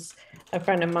 who's a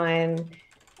friend of mine,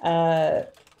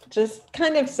 just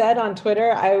kind of said on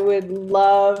Twitter, I would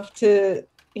love to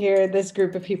hear this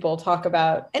group of people talk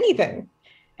about anything.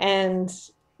 And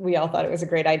we all thought it was a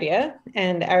great idea.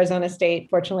 And Arizona State,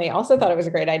 fortunately, also thought it was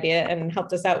a great idea and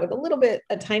helped us out with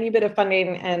a tiny bit of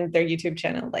funding and their YouTube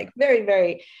channel, like very,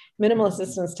 very minimal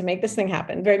assistance to make this thing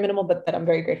happen. Very minimal, but that I'm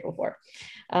very grateful for.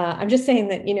 I'm just saying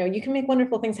that, you can make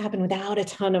wonderful things happen without a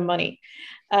ton of money.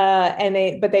 And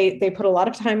they put a lot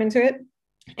of time into it.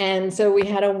 And so we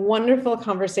had a wonderful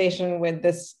conversation with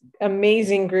this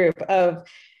amazing group of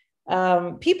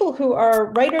people who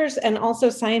are writers and also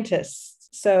scientists.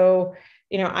 So,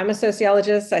 I'm a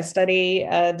sociologist. I study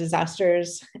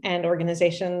disasters and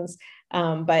organizations.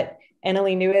 But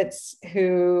Annalee Newitz,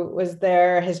 who was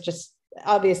there, has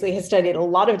studied a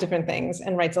lot of different things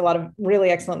and writes a lot of really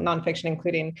excellent nonfiction,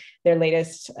 including their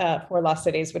latest 4 Lost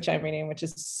Cities, which I'm reading, which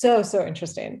is so, so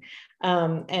interesting.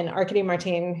 And Arkady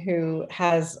Martin, who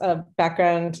has a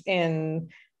background in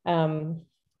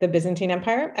the Byzantine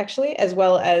Empire, actually, as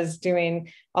well as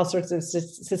doing all sorts of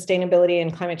sustainability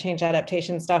and climate change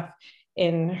adaptation stuff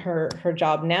in her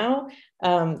job now.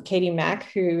 Katie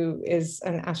Mack, who is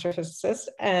an astrophysicist,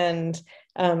 and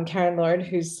Karen Lord,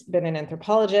 who's been an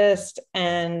anthropologist,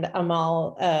 and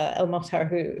Amal El Mokhtar,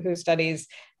 who studies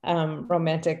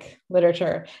romantic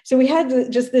literature. So we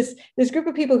had just this group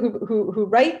of people who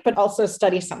write, but also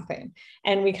study something.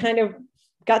 And we kind of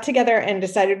got together and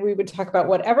decided we would talk about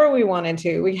whatever we wanted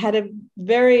to. We have a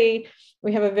very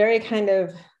kind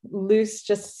of loose,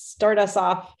 just start us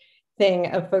off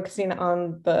thing of focusing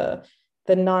on the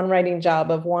non-writing job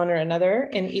of one or another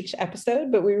in each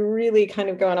episode, but we really kind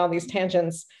of go on all these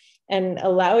tangents and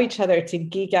allow each other to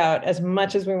geek out as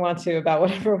much as we want to about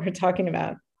whatever we're talking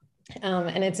about.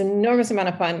 And it's an enormous amount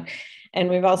of fun. And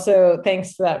we've also,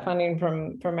 thanks to that funding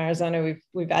from Arizona,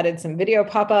 we've added some video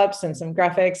pop-ups and some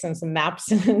graphics and some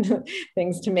maps and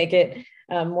things to make it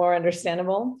more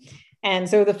understandable. And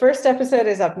so the first episode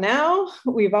is up now.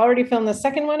 We've already filmed the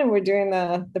second one and we're doing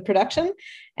the production,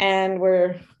 and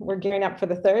we're gearing up for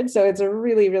the third. So it's a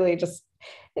really, really just,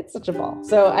 it's such a ball.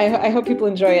 So I hope people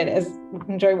enjoy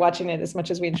watching it as much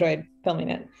as we enjoyed filming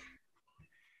it.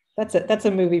 That's it. That's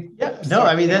a movie. Yeah, no,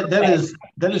 I mean, that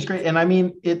is great. And I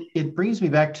mean, it brings me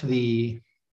back to the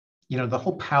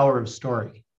whole power of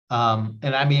story.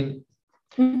 And I mean,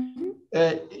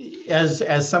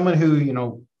 as someone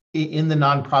who, in the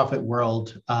nonprofit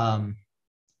world,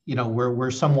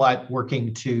 we're somewhat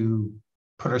working to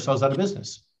put ourselves out of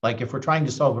business. Like if we're trying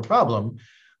to solve a problem,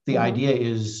 the idea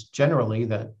is generally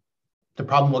that the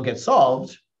problem will get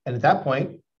solved. And at that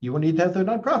point, you won't need to have the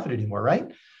nonprofit anymore,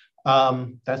 right?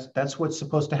 That's what's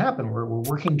supposed to happen. We're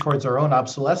working towards our own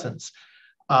obsolescence.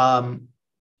 And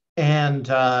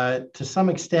to some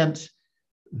extent,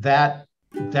 that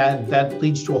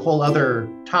leads to a whole other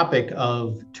topic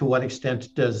of to what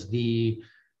extent does the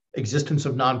existence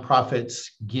of nonprofits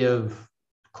give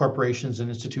corporations and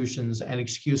institutions an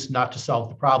excuse not to solve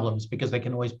the problems, because they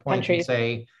can always point and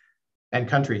say, and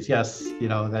countries, yes,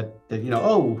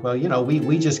 oh, well,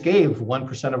 we just gave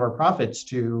 1% of our profits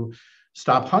to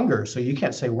stop hunger. So you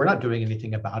can't say we're not doing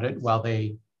anything about it, while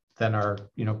they then are,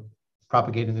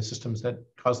 propagating the systems that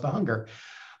cause the hunger.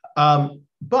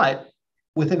 But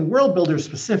within World Builders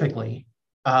specifically,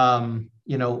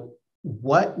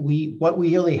 what we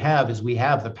really have is we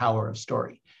have the power of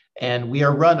story, and we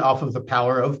are run off of the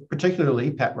power of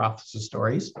particularly Pat Rothfuss's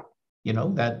stories.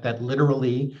 That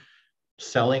literally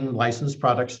selling licensed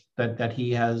products that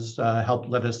he has helped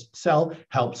let us sell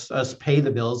helps us pay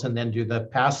the bills and then do the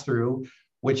pass through,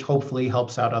 which hopefully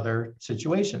helps out other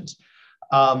situations.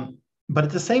 But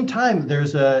at the same time,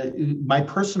 my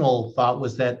personal thought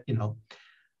was that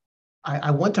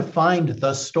I want to find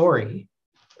the story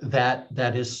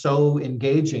that is so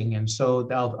engaging and so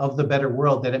of the better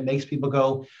world that it makes people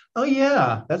go, oh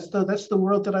yeah, that's the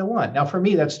world that I want. Now for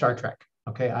me, that's Star Trek.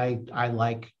 Okay, I'm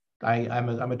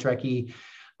a Trekkie,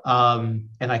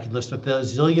 and I could list a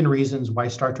zillion reasons why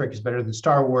Star Trek is better than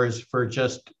Star Wars, for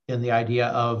just in the idea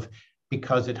of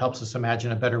because it helps us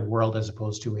imagine a better world as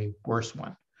opposed to a worse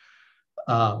one.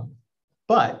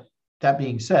 But that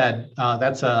being said,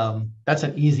 that's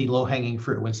an easy low-hanging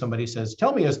fruit when somebody says,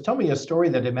 tell me a story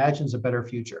that imagines a better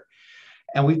future.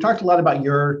 And we've talked a lot about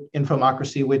your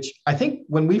Infomocracy, which I think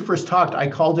when we first talked, I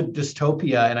called it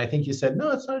dystopia, and I think you said,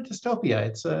 no, it's not a dystopia.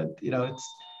 It's I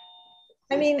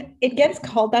mean, it gets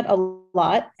called that a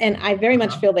lot, and I very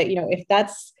much feel that if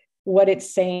that's what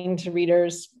it's saying to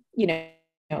readers,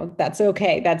 that's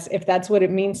okay. If that's what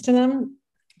it means to them,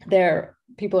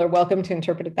 people are welcome to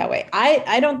interpret it that way.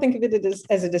 I don't think of it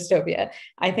as a dystopia.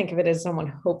 I think of it as someone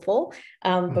hopeful,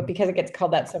 but because it gets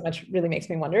called that so much, really makes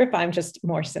me wonder if I'm just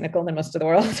more cynical than most of the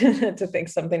world to think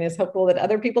something is hopeful that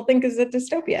other people think is a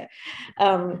dystopia.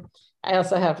 I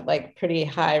also have pretty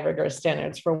high rigorous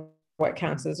standards for what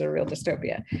counts as a real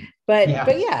dystopia, but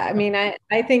yeah, I mean,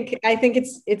 I think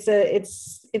it's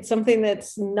something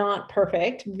that's not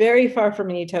perfect, very far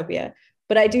from a utopia,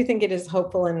 but I do think it is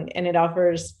hopeful, and it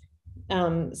offers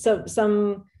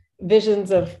some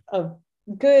visions of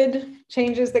good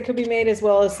changes that could be made, as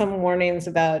well as some warnings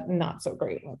about not so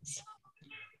great ones.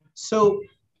 So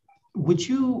would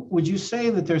you say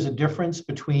that there's a difference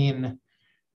between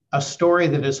a story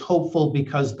that is hopeful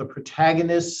because the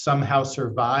protagonists somehow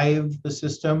survive the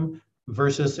system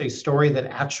versus a story that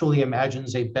actually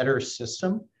imagines a better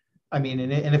system? I mean,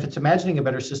 and if it's imagining a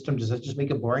better system, does that just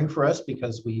make it boring for us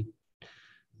because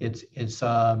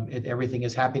everything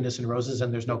is happiness and roses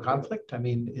and there's no conflict? I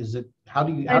mean, how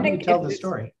do you tell the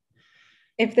story?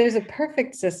 If there's a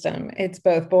perfect system, it's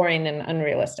both boring and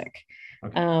unrealistic.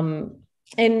 Okay.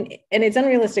 And it's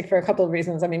unrealistic for a couple of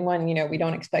reasons. I mean, one, we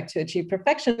don't expect to achieve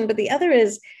perfection, but the other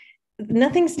is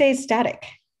nothing stays static.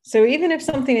 So even if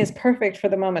something is perfect for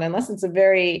the moment, unless it's a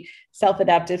very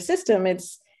self-adaptive system,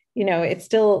 it's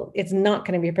it's not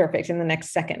going to be perfect in the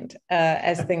next second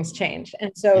as things change.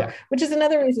 And so, which is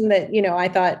another reason that, I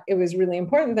thought it was really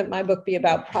important that my book be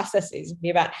about processes, be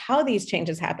about how these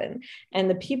changes happen and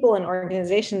the people and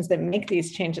organizations that make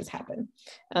these changes happen.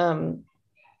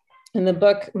 In the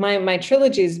book, my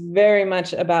trilogy is very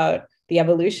much about the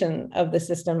evolution of the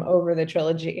system over the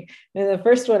trilogy. And the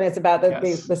first one is about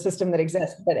the system that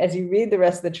exists. But as you read the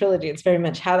rest of the trilogy, it's very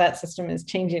much how that system is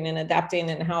changing and adapting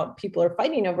and how people are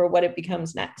fighting over what it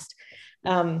becomes next.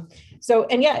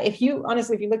 If you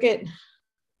look at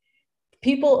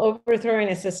people overthrowing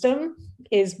a system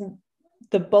is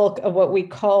the bulk of what we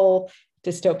call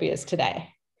dystopias today.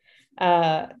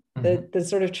 The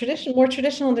sort of more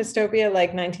traditional dystopia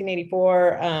like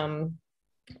 1984,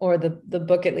 or the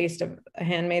book, at least, of A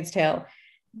Handmaid's Tale,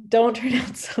 don't turn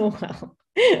out so well,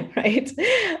 right?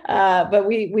 But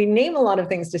we name a lot of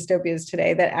things dystopias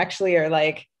today that actually are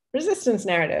like resistance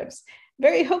narratives,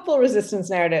 very hopeful resistance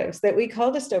narratives that we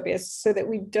call dystopias, so that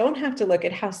we don't have to look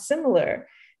at how similar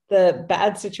the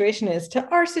bad situation is to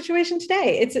our situation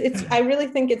today. I really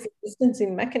think it's a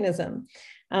distancing mechanism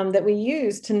that we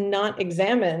use to not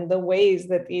examine the ways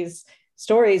that these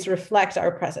stories reflect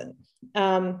our present.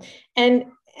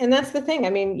 And that's the thing. I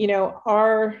mean,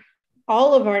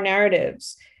 all of our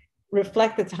narratives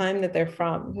reflect the time that they're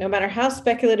from, no matter how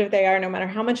speculative they are, no matter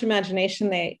how much imagination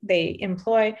they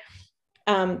employ.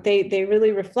 They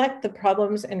really reflect the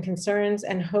problems and concerns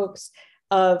and hopes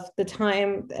of the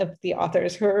time of the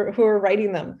authors who are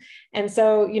writing them. And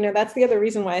so, that's the other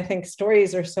reason why I think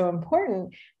stories are so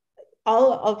important.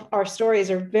 All of our stories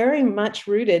are very much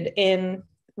rooted in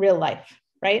real life,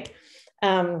 right?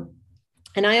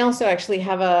 And I also actually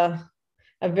have a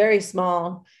very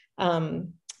small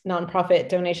nonprofit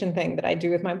donation thing that I do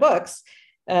with my books,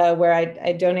 where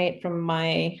I donate from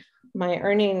my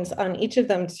earnings on each of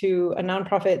them to a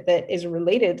nonprofit that is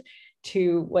related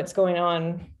to what's going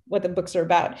on, what the books are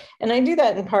about. And I do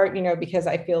that in part, because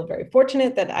I feel very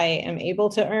fortunate that I am able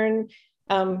to earn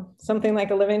something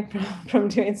like a living from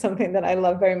doing something that I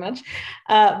love very much,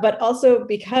 but also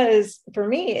because for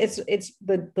me, it's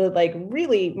the like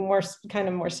really more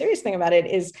serious thing about it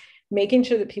is making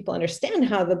sure that people understand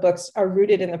how the books are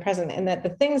rooted in the present, and that the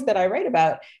things that I write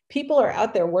about, people are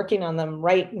out there working on them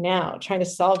right now, trying to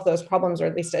solve those problems, or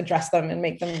at least address them and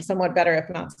make them somewhat better, if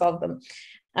not solve them.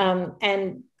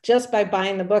 And just by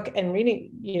buying the book and reading,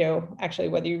 actually,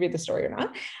 whether you read the story or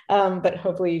not, but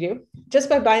hopefully you do, just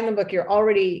by buying the book, you're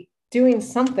already doing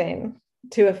something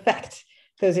to affect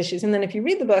those issues. And then if you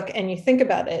read the book and you think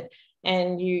about it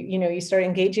and you start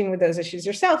engaging with those issues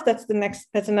yourself, that's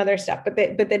another step, but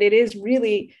that it is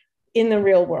really in the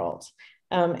real world.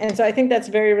 And so I think that's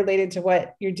very related to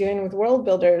what you're doing with world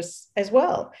builders as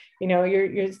well.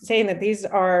 You're saying that these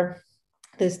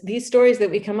stories that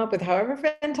we come up with, however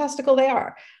fantastical they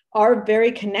are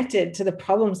very connected to the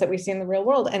problems that we see in the real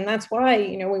world. And that's why,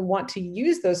 we want to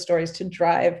use those stories to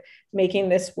drive making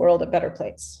this world a better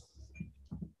place.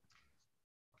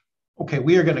 Okay,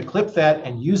 we are going to clip that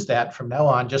and use that from now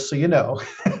on, just so you know.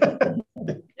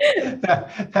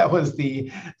 that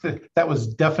was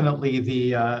definitely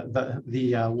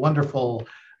the wonderful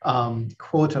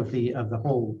quote of the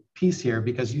whole piece here,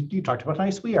 because you talked about how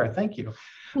nice we are. Thank you.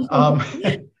 I'm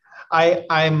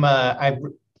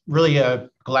really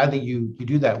glad that you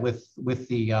do that with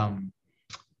the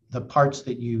parts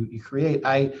that you create.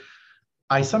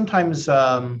 I sometimes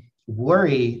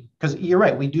worry, because you're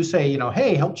right. We do say,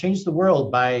 hey, help change the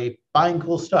world by buying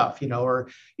cool stuff, or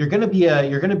you're going to be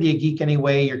a geek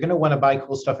anyway. You're going to want to buy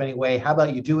cool stuff anyway. How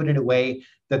about you do it in a way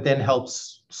that then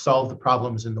helps solve the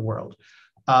problems in the world?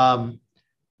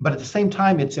 But at the same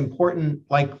time, it's important,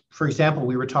 like, for example,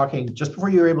 we were talking, just before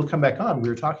you were able to come back on, we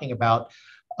were talking about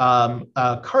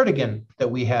a cardigan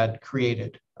that we had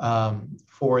created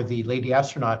for the Lady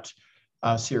Astronaut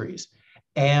series.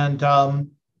 And,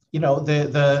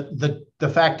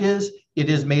 the fact is, it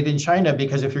is made in China,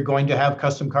 because if you're going to have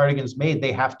custom cardigans made,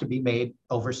 they have to be made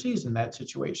overseas in that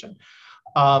situation.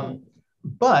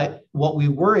 But what we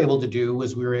were able to do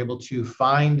was we were able to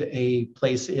find a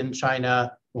place in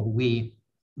China,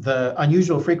 the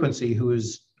Unusual Frequency, who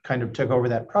is kind of took over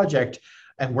that project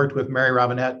and worked with Mary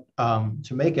Robinette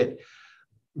to make it,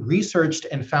 researched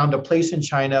and found a place in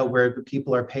China where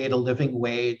people are paid a living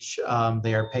wage.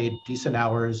 They are paid decent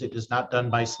hours. It is not done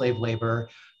by slave labor.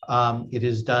 It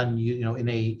is done,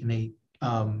 in a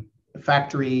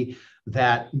factory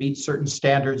that meets certain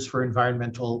standards for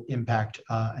environmental impact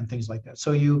and things like that.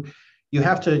 So you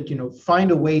have to,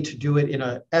 find a way to do it in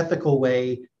an ethical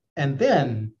way, and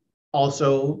then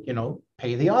also,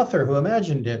 pay the author who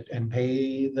imagined it, and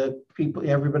pay the people,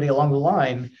 everybody along the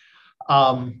line.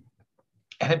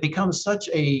 and it becomes such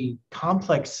a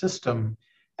complex system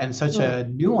and such a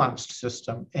nuanced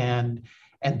system. And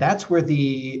that's where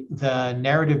the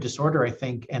narrative disorder, I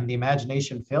think, and the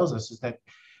imagination fails us, is that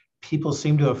people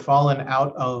seem to have fallen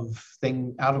out of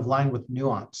line with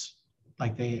nuance.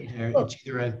 Like it's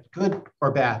either a good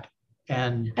or bad.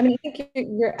 And I mean, I think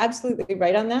you're absolutely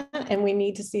right on that, and we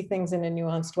need to see things in a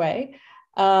nuanced way.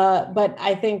 But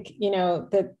I think, you know,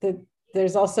 that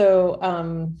there's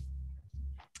also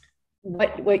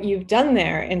what you've done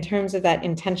there in terms of that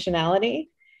intentionality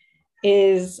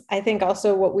is, I think,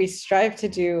 also what we strive to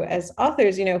do as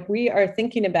authors. You know, if we are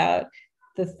thinking about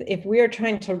if we are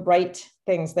trying to write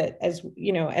things that, as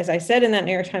you know, as I said in that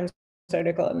New York Times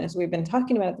article, and as we've been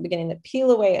talking about at the beginning, that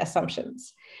peel away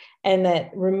assumptions and that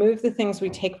remove the things we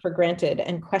take for granted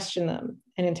and question them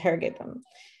and interrogate them.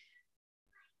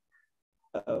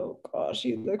 Oh gosh,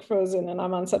 you look frozen, and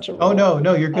I'm on such a roll. Oh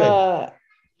no, you're good.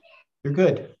 You're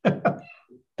good.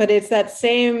 But it's that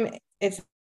same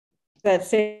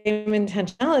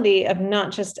intentionality of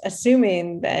not just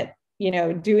assuming that, you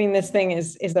know, doing this thing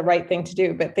is the right thing to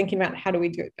do, but thinking about how do we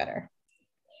do it better.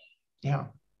 Yeah.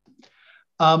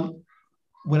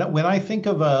 When I think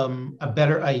of a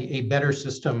better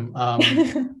system, are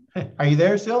you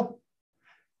there still?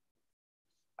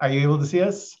 Are you able to see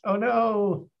us? Oh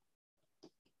no.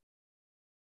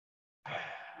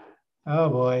 Oh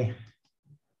boy.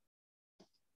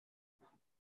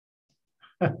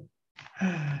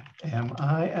 Am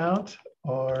I out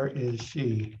or is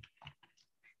she?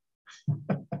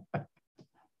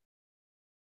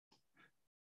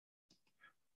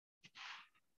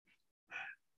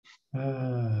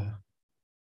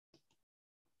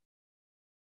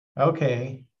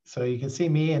 Okay, so you can see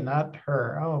me and not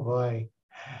her. Oh boy.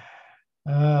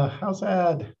 How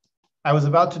sad. I was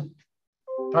about to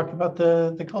talk about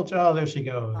the culture. Oh, there she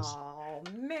goes. Oh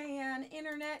man,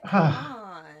 internet, come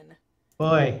on.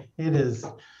 Boy, it is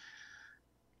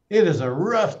a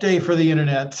rough day for the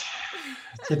internet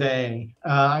today.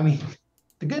 I mean,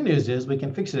 the good news is we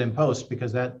can fix it in post,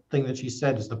 because that thing that she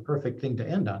said is the perfect thing to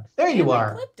end on. There you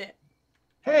are. I clipped it.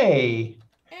 Hey.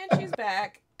 And she's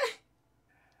back.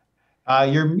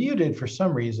 You're muted for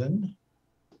some reason.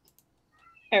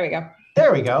 There we go.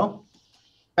 There we go.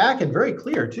 Back and very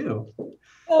clear too.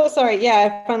 Oh, sorry.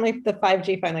 Yeah, the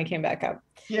 5G finally came back up.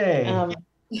 Yay.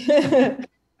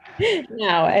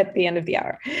 Now at the end of the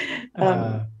hour.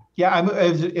 Yeah,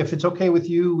 if it's okay with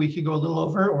you, we can go a little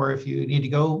over, or if you need to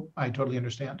go, I totally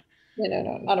understand.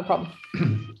 No, not a problem.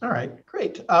 All right,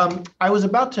 great. I was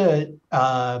about to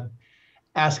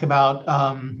ask about,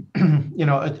 you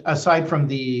know, aside from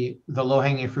the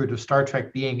low-hanging fruit of Star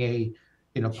Trek being a,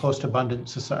 you know, post-abundant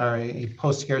society, a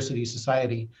post-scarcity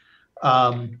society,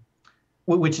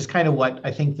 which is kind of what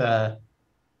I think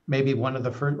maybe one of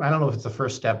the first, I don't know if it's the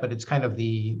first step, but it's kind of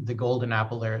the golden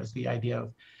apple there, is the idea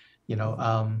of, you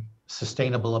know,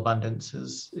 sustainable abundance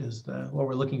is what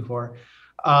we're looking for.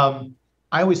 I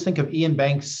always think of Ian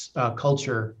Banks'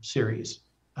 Culture series,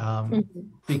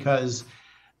 because,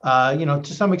 you know,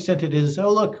 to some extent it is,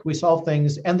 oh, look, we solve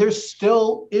things, and there's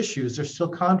still issues, there's still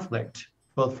conflict,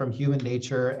 both from human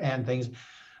nature and things.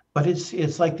 But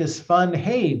it's like this fun,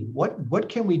 hey, what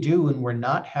can we do when we're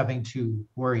not having to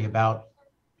worry about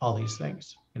all these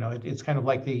things? You know, it's kind of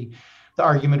like the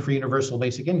argument for universal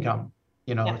basic income.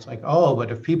 You know, It's like, oh,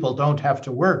 but if people don't have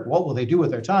to work, what will they do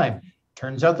with their time?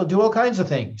 Turns out they'll do all kinds of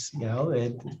things. You know,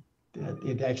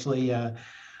 it actually, I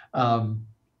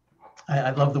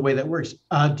love the way that works.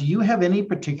 Do you have any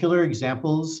particular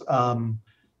examples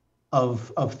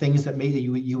of things that maybe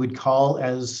you would call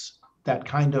as that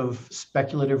kind of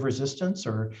speculative resistance,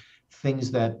 or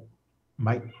things that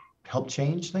might help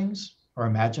change things, or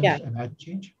imagine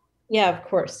change? Yeah, of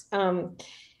course.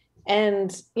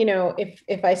 And, you know,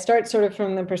 if I start sort of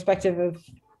from the perspective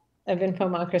of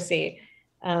infomocracy,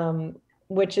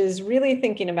 which is really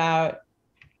thinking about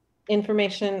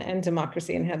information and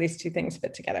democracy and how these two things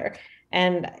fit together.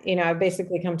 And, you know, I've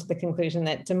basically come to the conclusion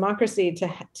that democracy,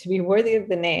 to be worthy of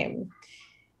the name,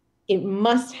 it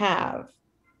must have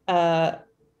a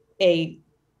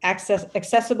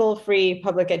accessible, free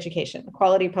public education,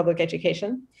 quality public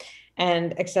education,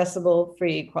 and accessible,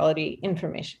 free, quality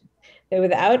information. That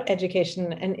without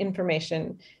education and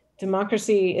information,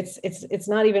 democracy, it's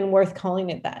not even worth calling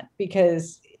it that,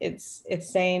 because it's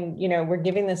saying, you know, we're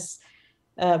giving this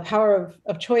power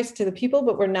of choice to the people,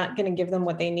 but we're not going to give them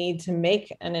what they need to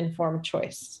make an informed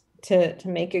choice, to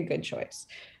make a good choice.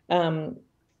 And,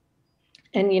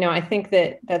 you know, I think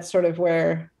that's sort of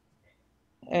where,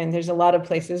 and there's a lot of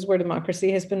places where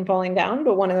democracy has been falling down,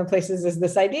 but one of the places is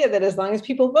this idea that as long as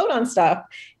people vote on stuff,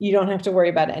 you don't have to worry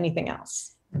about anything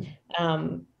else.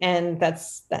 And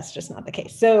that's just not the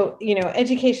case. So,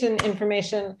 education,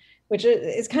 information, which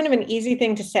is kind of an easy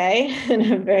thing to say and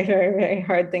a very, very, very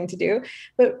hard thing to do.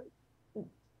 But,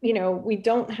 we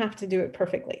don't have to do it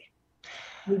perfectly.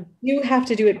 We do have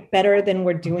to do it better than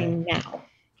we're doing now.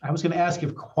 I was going to ask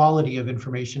if quality of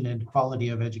information and quality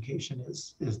of education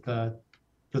is because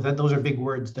those are big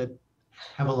words that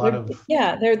have a lot of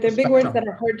they're big words that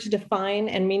are hard to define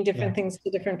and mean different things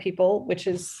to different people, which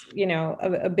is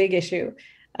a big issue.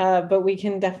 But we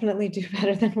can definitely do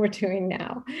better than we're doing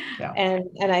now. And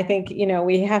I think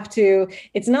we have to.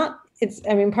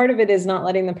 Part of it is not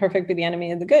letting the perfect be the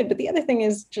enemy of the good, but the other thing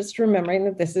is just remembering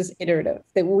that this is iterative,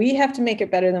 that we have to make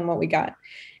it better than what we got,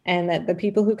 and that the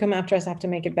people who come after us have to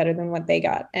make it better than what they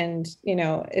got. And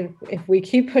if we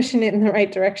keep pushing it in the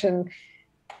right direction,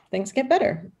 things get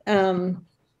better.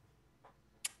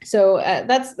 So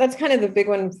that's kind of the big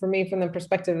one for me from the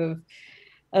perspective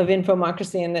of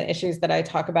infomocracy and the issues that I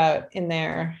talk about in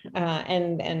there.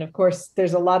 And of course,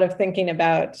 there's a lot of thinking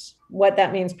about what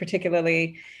that means,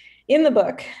 particularly in the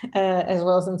book, as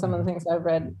well as in some of the things I've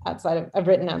written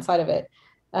outside of it.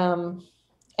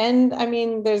 And I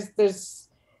mean, there's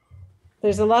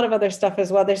a lot of other stuff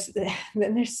as well.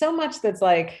 There's so much that's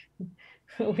like,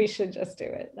 we should just do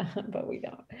it, but we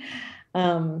don't.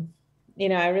 I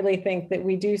really think that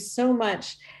we do so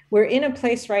much. We're in a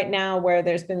place right now where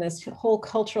there's been this whole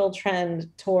cultural trend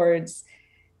towards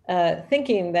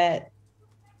thinking that,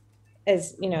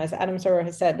 as Adam Serwer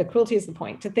has said, the cruelty is the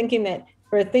point, to thinking that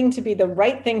for a thing to be the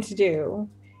right thing to do,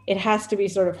 it has to be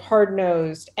sort of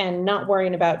hard-nosed and not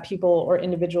worrying about people or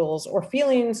individuals or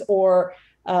feelings or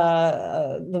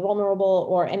the vulnerable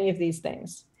or any of these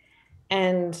things.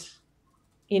 And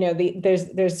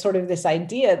there's sort of this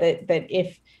idea that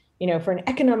if for an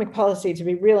economic policy to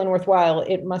be real and worthwhile,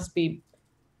 it must be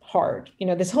hard.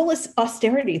 This whole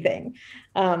austerity thing,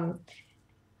 and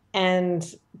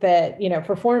that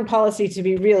for foreign policy to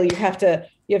be real, you have to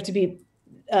be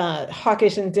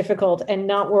hawkish and difficult and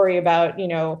not worry about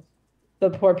the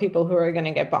poor people who are going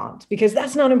to get bombed, because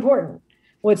that's not important.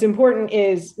 What's important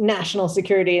is national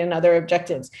security and other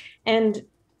objectives. And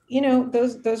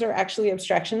those are actually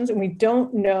abstractions, and we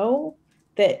don't know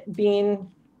that being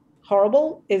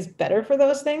horrible is better for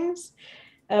those things.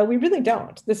 We really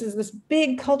don't. This is this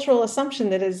big cultural assumption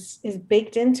that is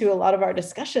baked into a lot of our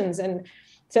discussions. And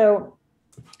so,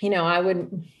 I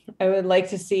would like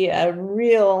to see a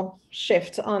real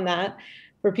shift on that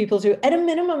for people to, at a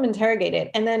minimum, interrogate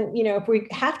it. And then, if we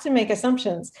have to make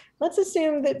assumptions, let's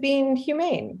assume that being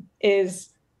humane is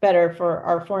better for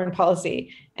our foreign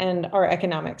policy and our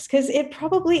economics, because it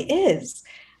probably is.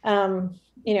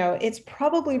 It's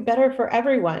probably better for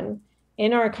everyone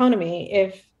in our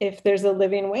economy if there's a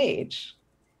living wage.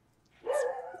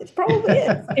 It probably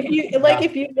is.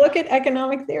 If you look at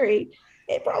economic theory,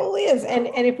 it probably is. And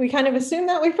if we kind of assume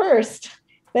that way first,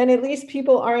 then at least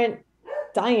people aren't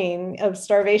dying of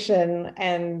starvation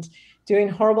and doing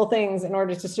horrible things in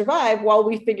order to survive while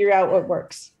we figure out what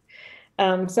works.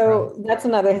 That's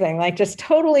another thing, like just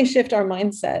totally shift our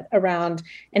mindset around.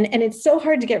 And it's so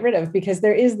hard to get rid of, because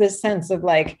there is this sense of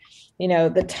like,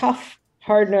 the tough,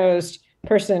 hard-nosed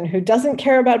person who doesn't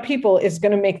care about people is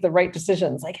going to make the right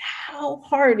decisions. Like, how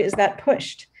hard is that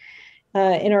pushed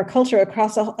in our culture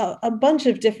across a bunch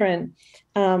of different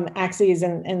axes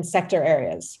and sector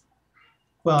areas?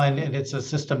 Well, and it's a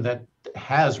system that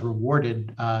has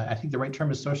rewarded, I think the right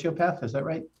term is sociopath, is that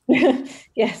right?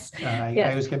 Yes. I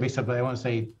always get mixed up, but I want to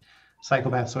say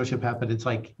psychopath, sociopath, but it's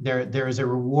like there is a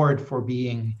reward for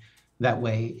being that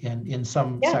way in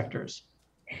some sectors.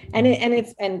 And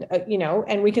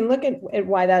we can look at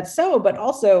why that's so, but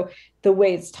also the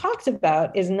way it's talked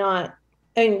about is not,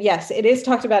 and yes, it is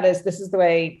talked about as this is the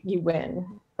way you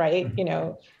win, right?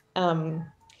 Mm-hmm.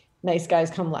 Nice guys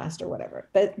come last or whatever.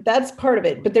 That's part of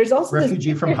it. But there's also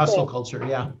refugee from hustle culture.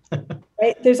 Yeah.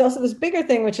 Right. There's also this bigger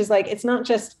thing, which is like, it's not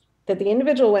just that the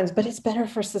individual wins, but it's better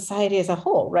for society as a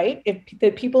whole, right?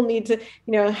 That people need to,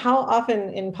 how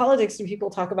often in politics do people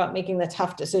talk about making the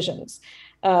tough decisions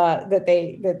we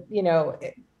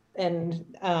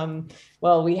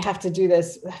have to do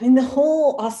this. I mean, the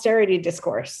whole austerity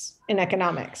discourse in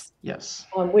economics. Yes.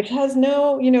 Which has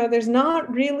no, there's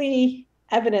not really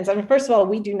evidence. I mean, first of all,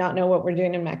 we do not know what we're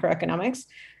doing in macroeconomics.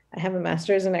 I have a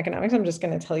master's in economics. I'm just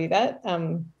going to tell you that.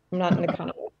 I'm not an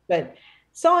economist, but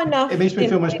saw enough. It makes me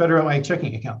feel much better on my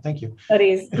checking account. Thank you.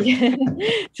 Studies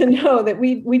to know that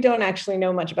we don't actually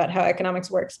know much about how economics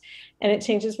works, and it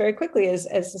changes very quickly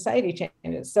as society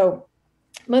changes. So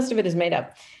most of it is made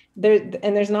up.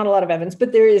 There's not a lot of evidence,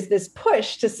 but there is this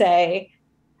push to say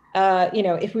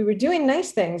if we were doing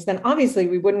nice things, then obviously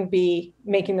we wouldn't be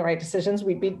making the right decisions.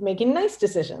 We'd be making nice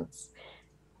decisions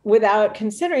without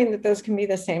considering that those can be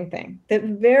the same thing, that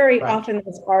very often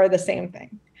those are the same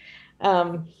thing.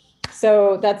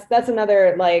 So that's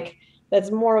another, like,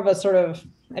 that's more of a sort of,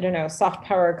 I don't know, soft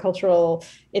power cultural,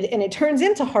 and it turns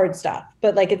into hard stuff,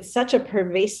 but like it's such a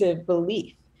pervasive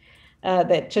belief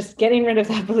that just getting rid of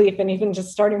that belief, and even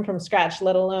just starting from scratch,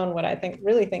 let alone what I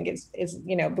really think is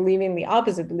believing the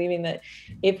opposite, believing that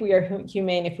if we are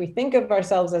humane, if we think of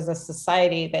ourselves as a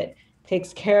society that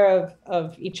takes care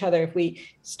of each other, if we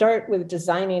start with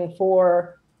designing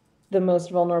for the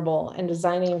most vulnerable and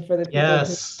designing for the people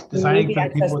who need the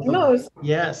access the most,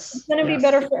 it's going to be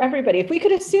better for everybody. If we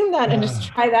could assume that and just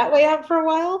try that way out for a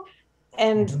while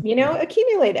and,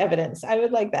 accumulate evidence, I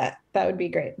would like that. That would be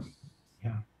great.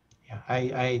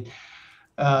 I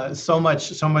so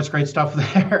much great stuff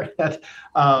there. That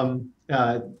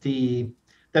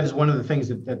is one of the things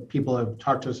that people have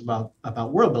talked to us about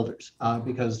world builders,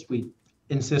 because we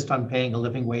insist on paying a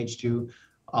living wage to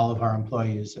all of our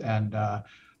employees and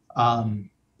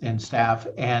staff.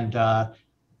 And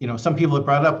some people have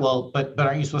brought up, well, but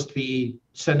aren't you supposed to be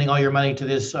sending all your money to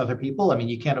this other people? I mean,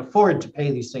 you can't afford to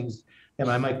pay these things.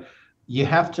 And I'm like, you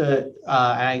have to.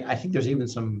 I think there's even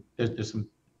some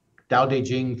Tao Te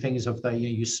Ching things of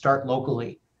you start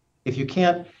locally. If you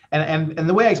can't, and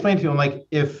the way I explain to people, I'm like,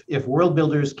 if world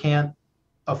builders can't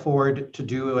afford to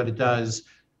do what it does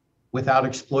without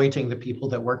exploiting the people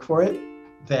that work for it,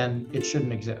 then it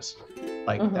shouldn't exist.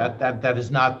 Like that is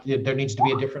not. There needs to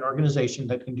be a different organization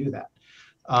that can do that.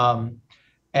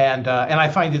 And I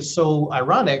find it so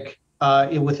ironic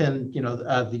within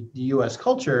the U.S.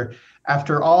 culture.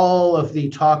 After all of the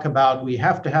talk about we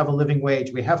have to have a living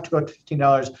wage, we have to go to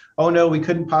 $15. Oh no, we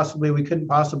couldn't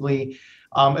possibly,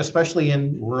 especially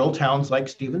in rural towns like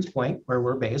Stevens Point, where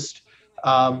we're based.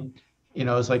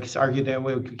 It's like it's argued that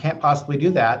we can't possibly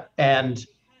do that. And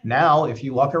now, if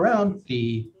you walk around,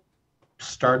 the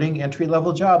starting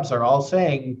entry-level jobs are all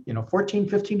saying, $14,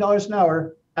 $15 an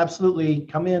hour, absolutely,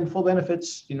 come in, full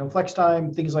benefits, flex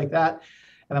time, things like that.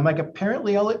 And I'm like,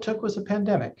 apparently all it took was a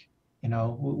pandemic.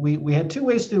 We had two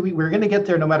ways we were going to get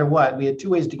there no matter what. We had two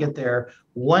ways to get there,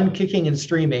 one kicking and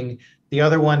screaming, the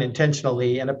other one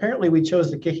intentionally. And apparently we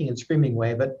chose the kicking and screaming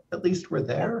way, but at least we're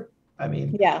there. I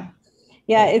mean, yeah,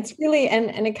 it's really,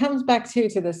 and it comes back to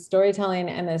this storytelling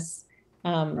and this,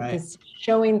 this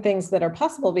showing things that are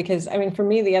possible. Because I mean, for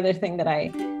me, the other thing that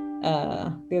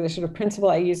the other sort of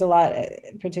principle I use a lot,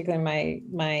 particularly in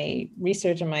my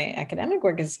research and my academic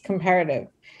work, is comparative.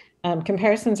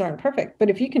 Comparisons aren't perfect, but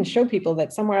if you can show people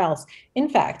that somewhere else, in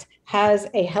fact, has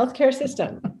a healthcare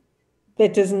system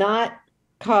that does not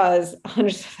cause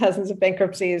hundreds of thousands of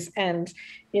bankruptcies and,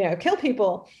 kill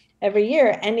people every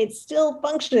year, and it still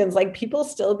functions, like people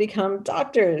still become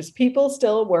doctors, people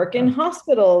still work in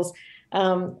hospitals,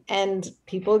 and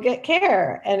people get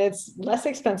care, and it's less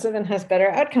expensive and has better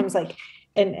outcomes. Like,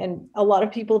 and a lot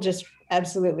of people just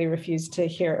absolutely refuse to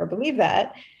hear or believe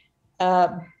that.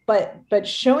 But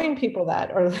showing people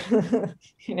that, or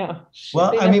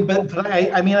well, I mean,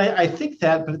 I think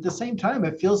that, but at the same time,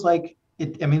 it feels like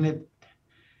it. I mean,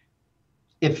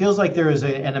 it feels like there is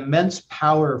an immense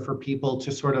power for people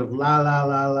to sort of la la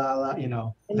la la la,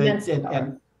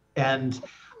 and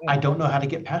I don't know how to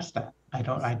get past that.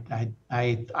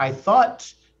 I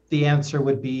thought the answer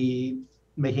would be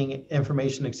making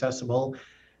information accessible.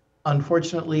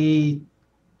 Unfortunately,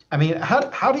 I mean,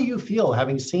 how do you feel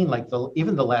having seen like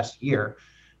even the last year?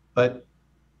 But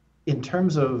in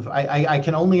terms of, I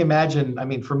can only imagine, I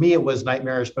mean, for me, it was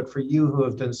nightmarish, but for you who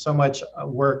have done so much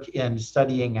work in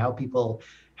studying how people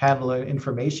handle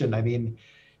information, I mean,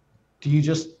 do you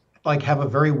just like have a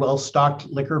very well-stocked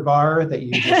liquor bar that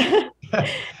you just...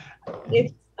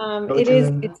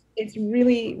 It's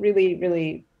really, really,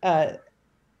 really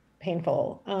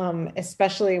painful,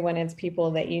 especially when it's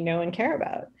people that you know and care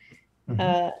about.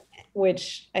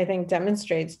 Which I think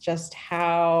demonstrates just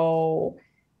how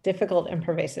difficult and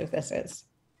pervasive this is.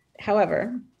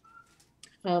 However,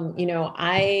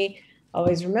 I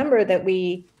always remember that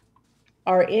we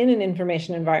are in an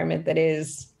information environment that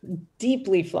is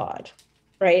deeply flawed,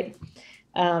 right?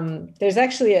 There's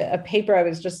actually a paper I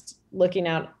was just looking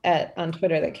at on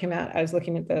Twitter that came out. I was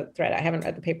looking at the thread. I haven't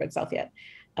read the paper itself yet,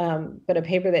 but a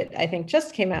paper that I think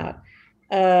just came out,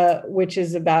 which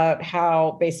is about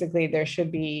how basically there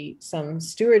should be some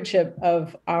stewardship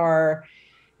of our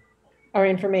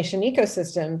information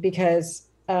ecosystem, because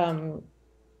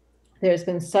there's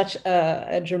been such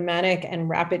a dramatic and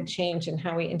rapid change in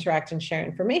how we interact and share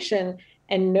information.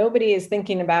 and nobody is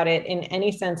thinking about it in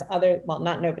any sense other, well,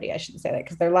 not nobody, I shouldn't say that,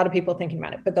 because there are a lot of people thinking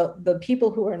about it, but the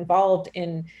people who are involved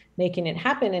in making it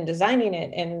happen and designing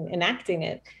it and enacting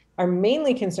it are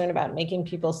mainly concerned about making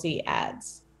people see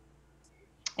ads.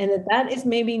 And that is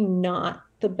maybe not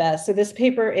the best. So this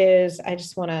paper is, I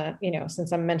just want to,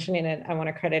 since I'm mentioning it, I want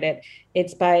to credit it.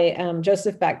 It's by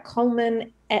Joseph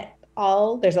Back-Coleman et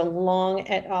al. There's a long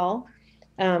et al.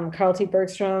 Carl T.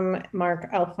 Bergstrom,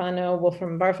 Mark Alfano,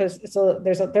 Wolfram Barfus. So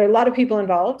there are a lot of people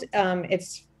involved.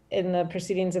 It's in the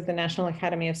Proceedings of the National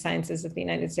Academy of Sciences of the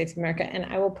United States of America. And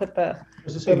I will put the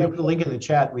link in the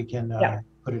chat. We can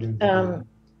put it in.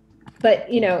 But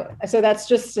so that's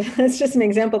just an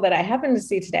example that I happened to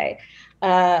see today.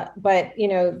 But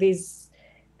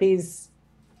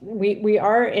we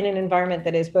are in an environment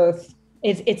that is both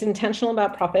it's intentional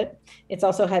about profit. It's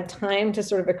also had time to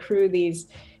sort of accrue these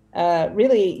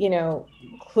really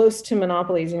close to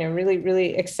monopolies,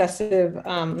 really excessive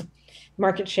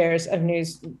market shares of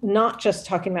news, not just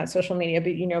talking about social media,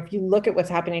 but if you look at what's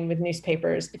happening with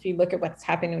newspapers, if you look at what's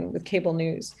happening with cable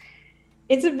news,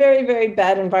 it's a very, very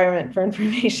bad environment for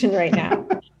information right now.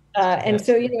 And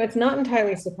so, it's not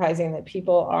entirely surprising that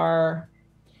people are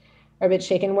a bit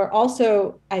shaken. We're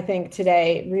also, I think,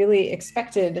 today really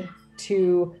expected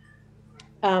to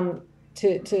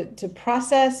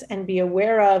process and be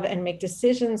aware of and make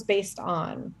decisions based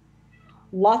on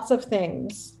lots of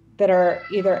things that are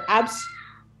either abstract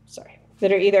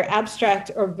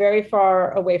or very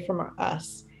far away from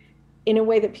us in a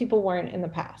way that people weren't in the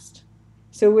past.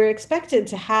 So we're expected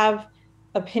to have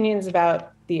opinions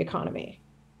about the economy,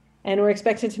 and we're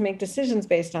expected to make decisions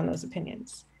based on those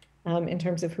opinions in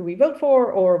terms of who we vote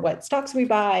for or what stocks we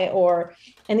buy,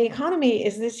 and the economy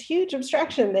is this huge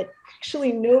abstraction that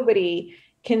actually nobody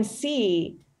can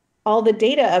see all the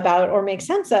data about or make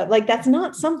sense of. Like, that's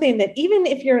not something that, even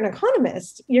if you're an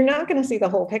economist, you're not going to see the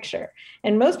whole picture.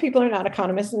 And most people are not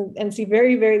economists and see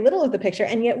very, very little of the picture.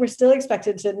 And yet we're still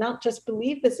expected to not just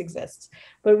believe this exists,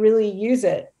 but really use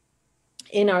it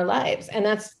in our lives. And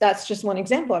that's just one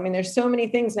example. I mean, there's so many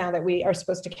things now that we are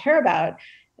supposed to care about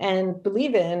and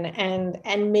believe in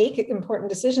and make important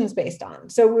decisions based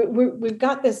on. So we've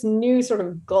got this new sort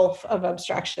of gulf of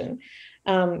abstraction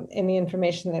in the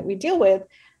information that we deal with.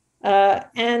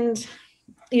 And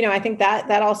I think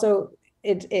that also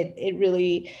it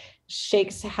really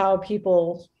shakes how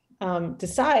people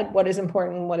decide what is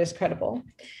important and what is credible.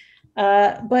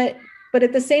 But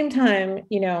at the same time,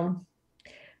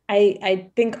 I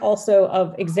think also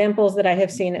of examples that I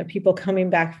have seen of people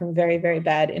coming back from very, very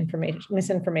bad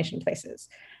misinformation places.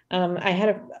 I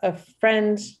had a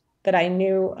friend that I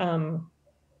knew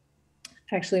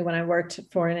actually when I worked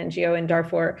for an NGO in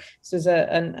Darfur. This was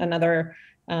another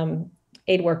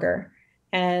aid worker,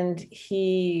 and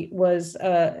he is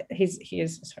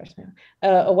as far as I know,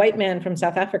 a white man from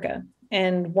South Africa.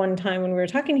 And one time when we were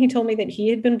talking, he told me that he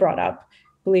had been brought up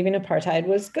believing apartheid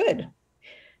was good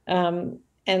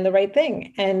and the right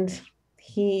thing. And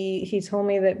he told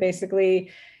me that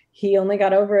basically he only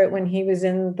got over it when he was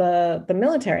in the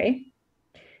military,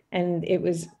 and it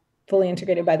was fully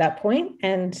integrated by that point.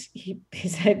 And he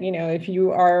said, if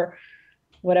you are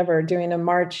doing a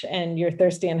march and you're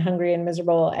thirsty and hungry and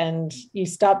miserable, and you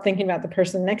stop thinking about the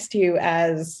person next to you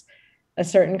as a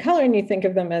certain color and you think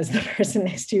of them as the person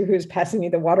next to you who's passing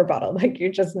you the water bottle, like, you're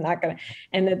just not gonna.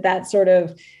 And that sort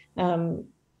of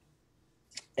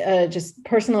just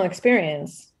personal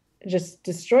experience just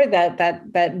destroyed that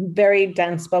very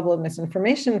dense bubble of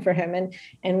misinformation for him.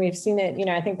 And we've seen it,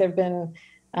 I think there've been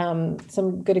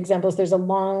some good examples. There's a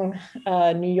long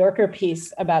New Yorker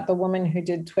piece about the woman who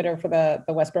did Twitter for the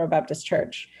Westboro Baptist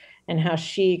Church, and how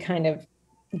she kind of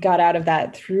got out of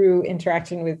that through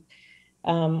interacting with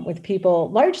people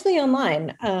largely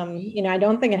online. I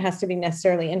don't think it has to be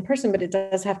necessarily in person, but it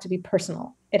does have to be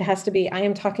personal. It has to be, I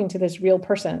am talking to this real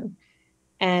person,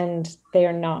 and they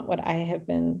are not what I have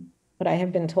been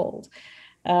told.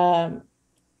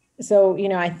 So,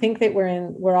 I think that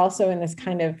we're also in this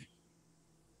kind of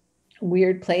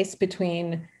weird place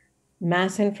between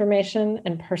mass information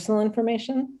and personal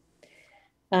information.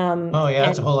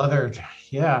 That's a whole other,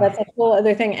 That's a whole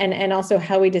other thing. And also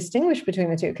how we distinguish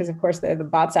between the two, because of course there are the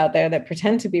bots out there that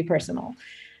pretend to be personal.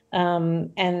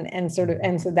 So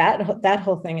that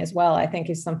whole thing as well, I think,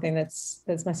 is something that's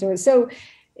messing with. So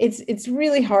it's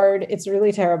really hard. It's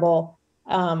really terrible.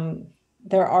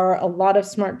 There are a lot of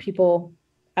smart people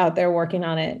out there working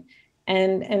on it.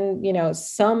 And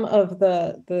some of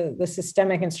the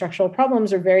systemic and structural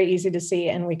problems are very easy to see,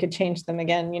 and we could change them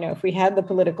again, if we had the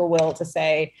political will to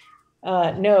say,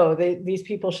 no, these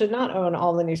people should not own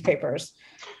all the newspapers.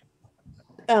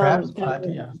 Perhaps,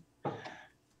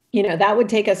 that would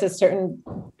take us a certain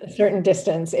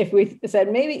distance if we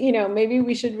said maybe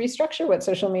we should restructure what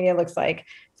social media looks like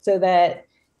so that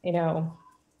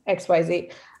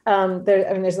XYZ.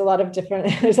 There's a lot of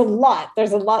different. There's a lot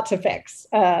to fix.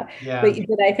 But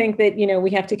I think that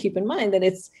we have to keep in mind that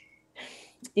it's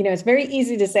very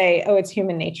easy to say, oh, it's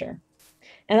human nature.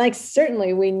 And like,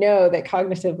 certainly we know that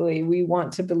cognitively we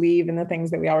want to believe in the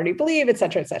things that we already believe, et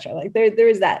cetera, et cetera. Like there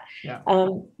is that. Yeah.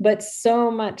 But so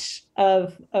much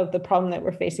of the problem that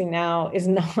we're facing now is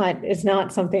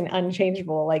not something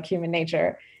unchangeable like human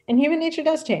nature. And human nature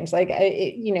does change. Like,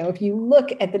 if you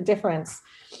look at the difference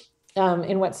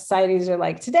in what societies are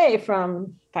like today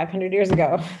from 500 years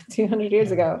ago, 200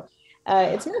 years ago,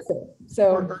 it's massive.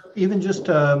 So or even just,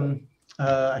 I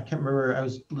can't remember, I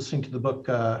was listening to the book,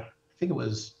 I think it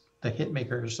was The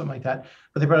Hitmaker or something like that,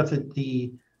 but they brought up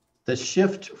the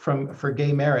shift for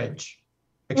gay marriage,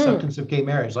 acceptance of gay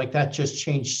marriage, like that just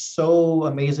changed so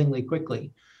amazingly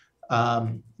quickly,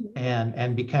 and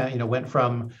became, went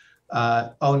from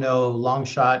oh no, long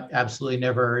shot, absolutely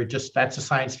never, just that's a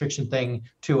science fiction thing,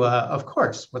 to of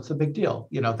course, what's the big deal,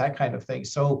 that kind of thing,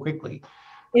 so quickly.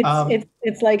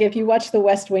 It's like if you watch The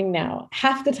West Wing now,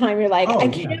 half the time you're like, I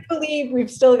can't believe we've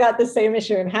still got the same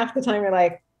issue, and half the time you're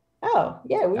like, oh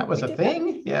yeah, that was a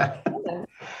thing. Yeah.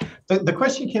 The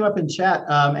question came up in chat,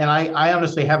 and I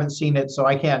honestly haven't seen it, so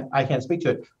I can't speak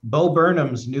to it. Bo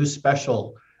Burnham's new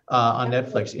special on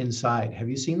Netflix, Inside. Have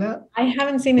you seen that? I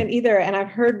haven't seen it either, and I've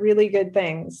heard really good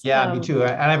things. Yeah, me too.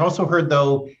 And I've also heard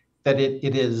though that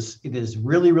it is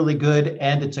really, really good,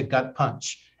 and it's a gut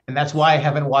punch. And that's why I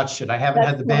haven't watched it. I haven't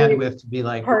had the bandwidth to be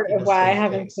like. Part of why I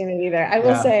haven't seen it either. I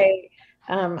will say,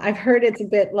 I've heard it's a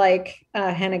bit like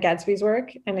Hannah Gadsby's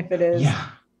work, and if it is,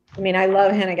 I mean, I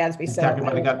love Hannah Gadsby, so I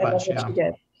love what she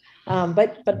did.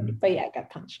 But yeah, gut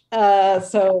punch.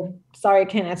 So sorry, I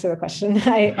can't answer the question.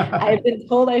 I've been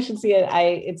told I should see it.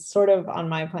 It's sort of on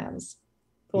my plans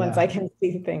once I can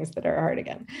see things that are hard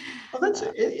again. Well, that's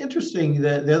interesting.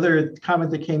 The other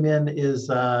comment that came in is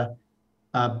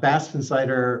Bast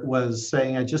Insider was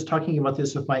saying, I just talking about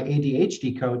this with my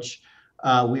ADHD coach.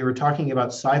 We were talking about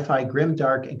sci-fi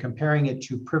grimdark and comparing it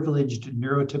to privileged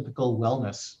neurotypical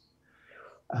wellness.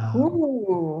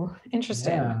 Ooh,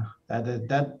 interesting. Yeah,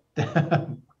 that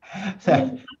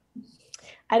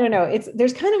I don't know.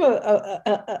 There's kind of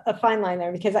a fine line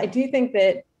there, because I do think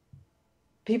that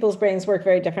people's brains work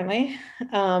very differently.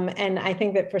 And I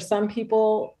think that for some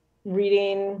people,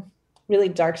 reading really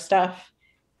dark stuff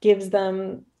gives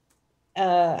them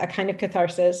a kind of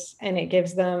catharsis, and it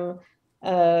gives them,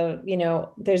 hope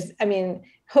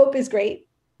is great,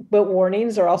 but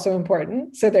warnings are also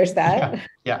important. So there's that.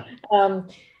 Yeah.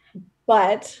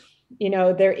 But,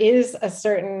 there is a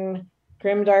certain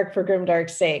grimdark for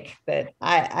grimdark's sake that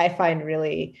I find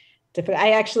really difficult.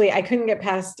 I couldn't get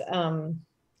past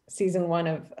season 1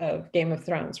 of Game of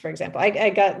Thrones, for example.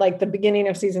 I got like the beginning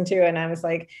of season 2, and I was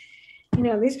like,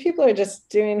 these people are just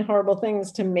doing horrible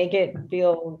things to make it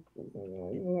feel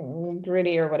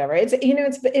gritty or whatever. It's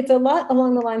a lot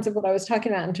along the lines of what I was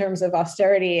talking about in terms of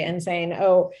austerity and saying,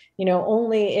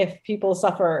 only if people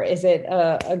suffer is it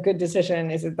a good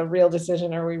decision? Is it the real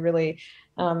decision? Are we really?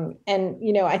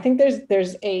 I think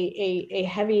there's a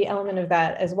heavy element of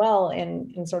that as well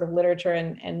in sort of literature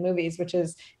and movies, which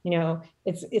is,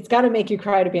 it's got to make you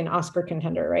cry to be an Oscar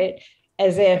contender, right?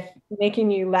 As if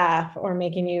making you laugh or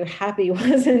making you happy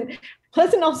wasn't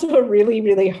also a really,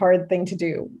 really hard thing to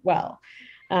do well.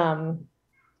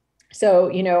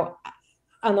 So,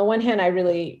 on the one hand, I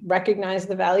really recognize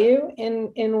the value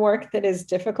in work that is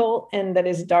difficult and that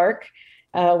is dark,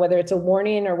 whether it's a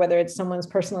warning or whether it's someone's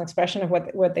personal expression of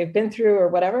what they've been through or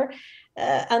whatever.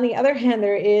 On the other hand,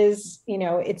 there is,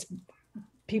 it's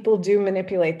people do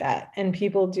manipulate that, and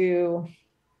people do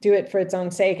it for its own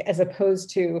sake, as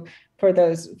opposed to for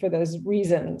those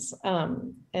reasons.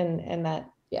 And that,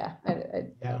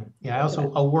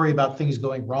 I'll worry about things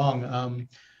going wrong.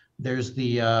 There's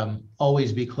the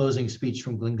always be closing speech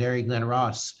from Glengarry Glen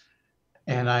Ross.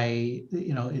 And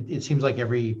it seems like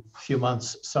every few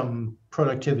months, some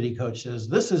productivity coach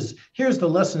says, here's the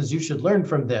lessons you should learn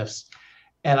from this.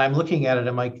 And I'm looking at it,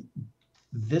 I'm like,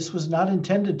 this was not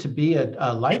intended to be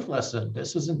a life lesson.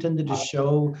 This was intended to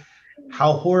show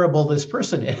how horrible this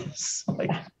person is. Like,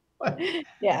 what?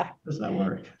 Yeah. Does that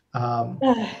work?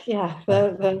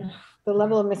 The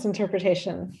level of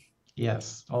misinterpretation.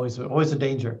 Yes, always a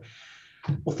danger.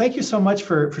 Well, thank you so much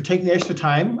for taking the extra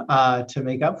time to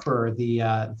make up for the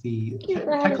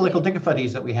technical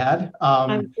difficulties that we had.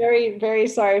 I'm very, very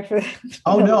sorry for that.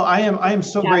 Oh no, I am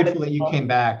so grateful that you came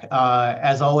back.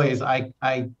 As always,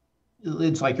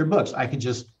 it's like your books. I could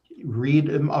just read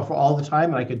them all the time,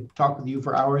 and I could talk with you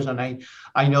for hours. And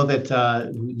I know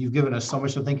that you've given us so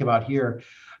much to think about here.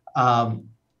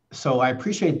 So I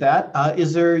appreciate that.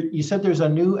 You said there's a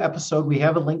new episode. We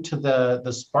have a link to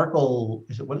the Sparkle,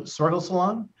 is it what, Sparkle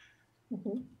Salon?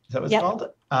 Mm-hmm. Is that what it's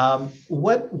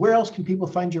called? Where else can people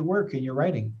find your work and your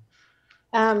writing?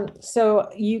 So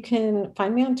you can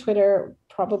find me on Twitter,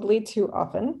 probably too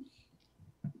often.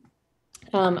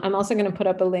 I'm also going to put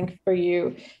up a link for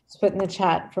you to put in the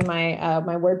chat for my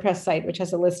my WordPress site, which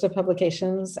has a list of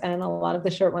publications, and a lot of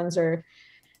the short ones are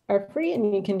free,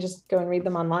 and you can just go and read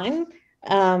them online.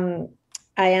 I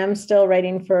am still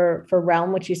writing for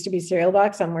Realm, which used to be Serial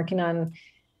Box. I'm working on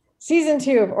season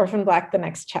 2 of Orphan Black, the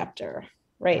next chapter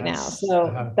right now.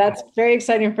 So that's very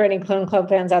exciting for any Clone Club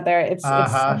fans out there. It's so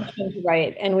much fun to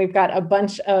write. And we've got a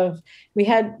bunch of, we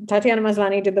had Tatiana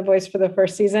Maslany did the voice for the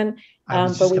first season. I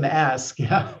was just going to ask.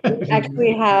 Yeah. We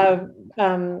actually have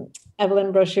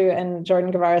Evelyn Brochu and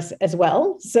Jordan Gavaris as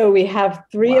well. So we have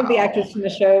 3 of the actors from the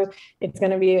show. It's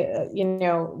going to be,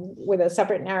 with a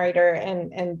separate narrator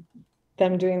and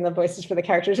them doing the voices for the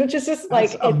characters, which is just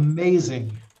like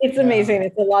amazing. It's amazing.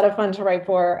 It's a lot of fun to write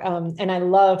for, and I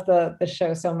love the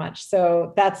show so much.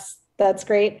 So that's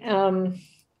great.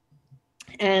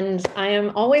 And I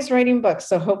am always writing books,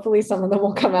 so hopefully some of them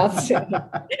will come out soon.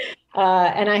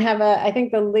 And I have I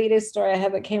think the latest story I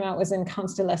have that came out was in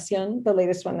Constellation, the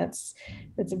latest one that's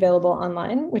available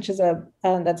online, which is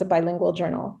that's a bilingual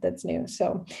journal that's new.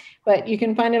 So, but you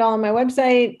can find it all on my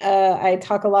website. I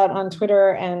talk a lot on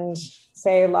Twitter and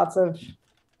say lots of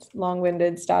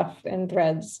long-winded stuff and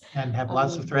threads. And have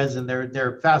lots of threads, and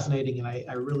they're fascinating, and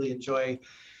I really enjoy.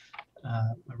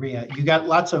 Maria, you got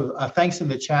lots of thanks in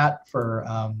the chat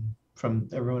from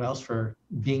everyone else for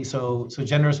being so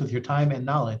generous with your time and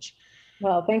knowledge.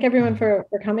 Well, thank everyone for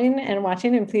coming and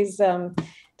watching, and please don't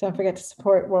forget to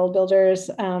support World Builders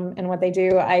and what they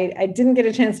do. I didn't get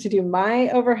a chance to do my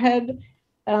overhead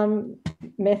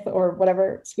myth or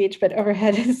whatever speech, but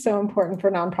overhead is so important for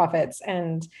nonprofits,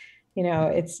 and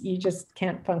you just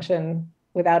can't function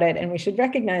without it, and we should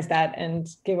recognize that and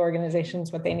give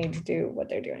organizations what they need to do what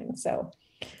they're doing. So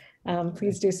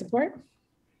please do support.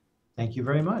 Thank you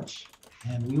very much,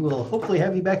 and we will hopefully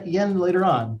have you back again later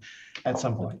on at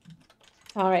some point.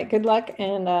 All right, good luck,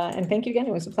 and thank you again.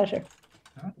 It was a pleasure.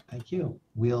 All right, thank you.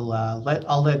 I'll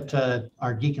let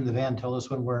our geek in the van tell us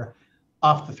when we're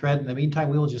off the thread. In the meantime,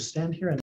 we will just stand here and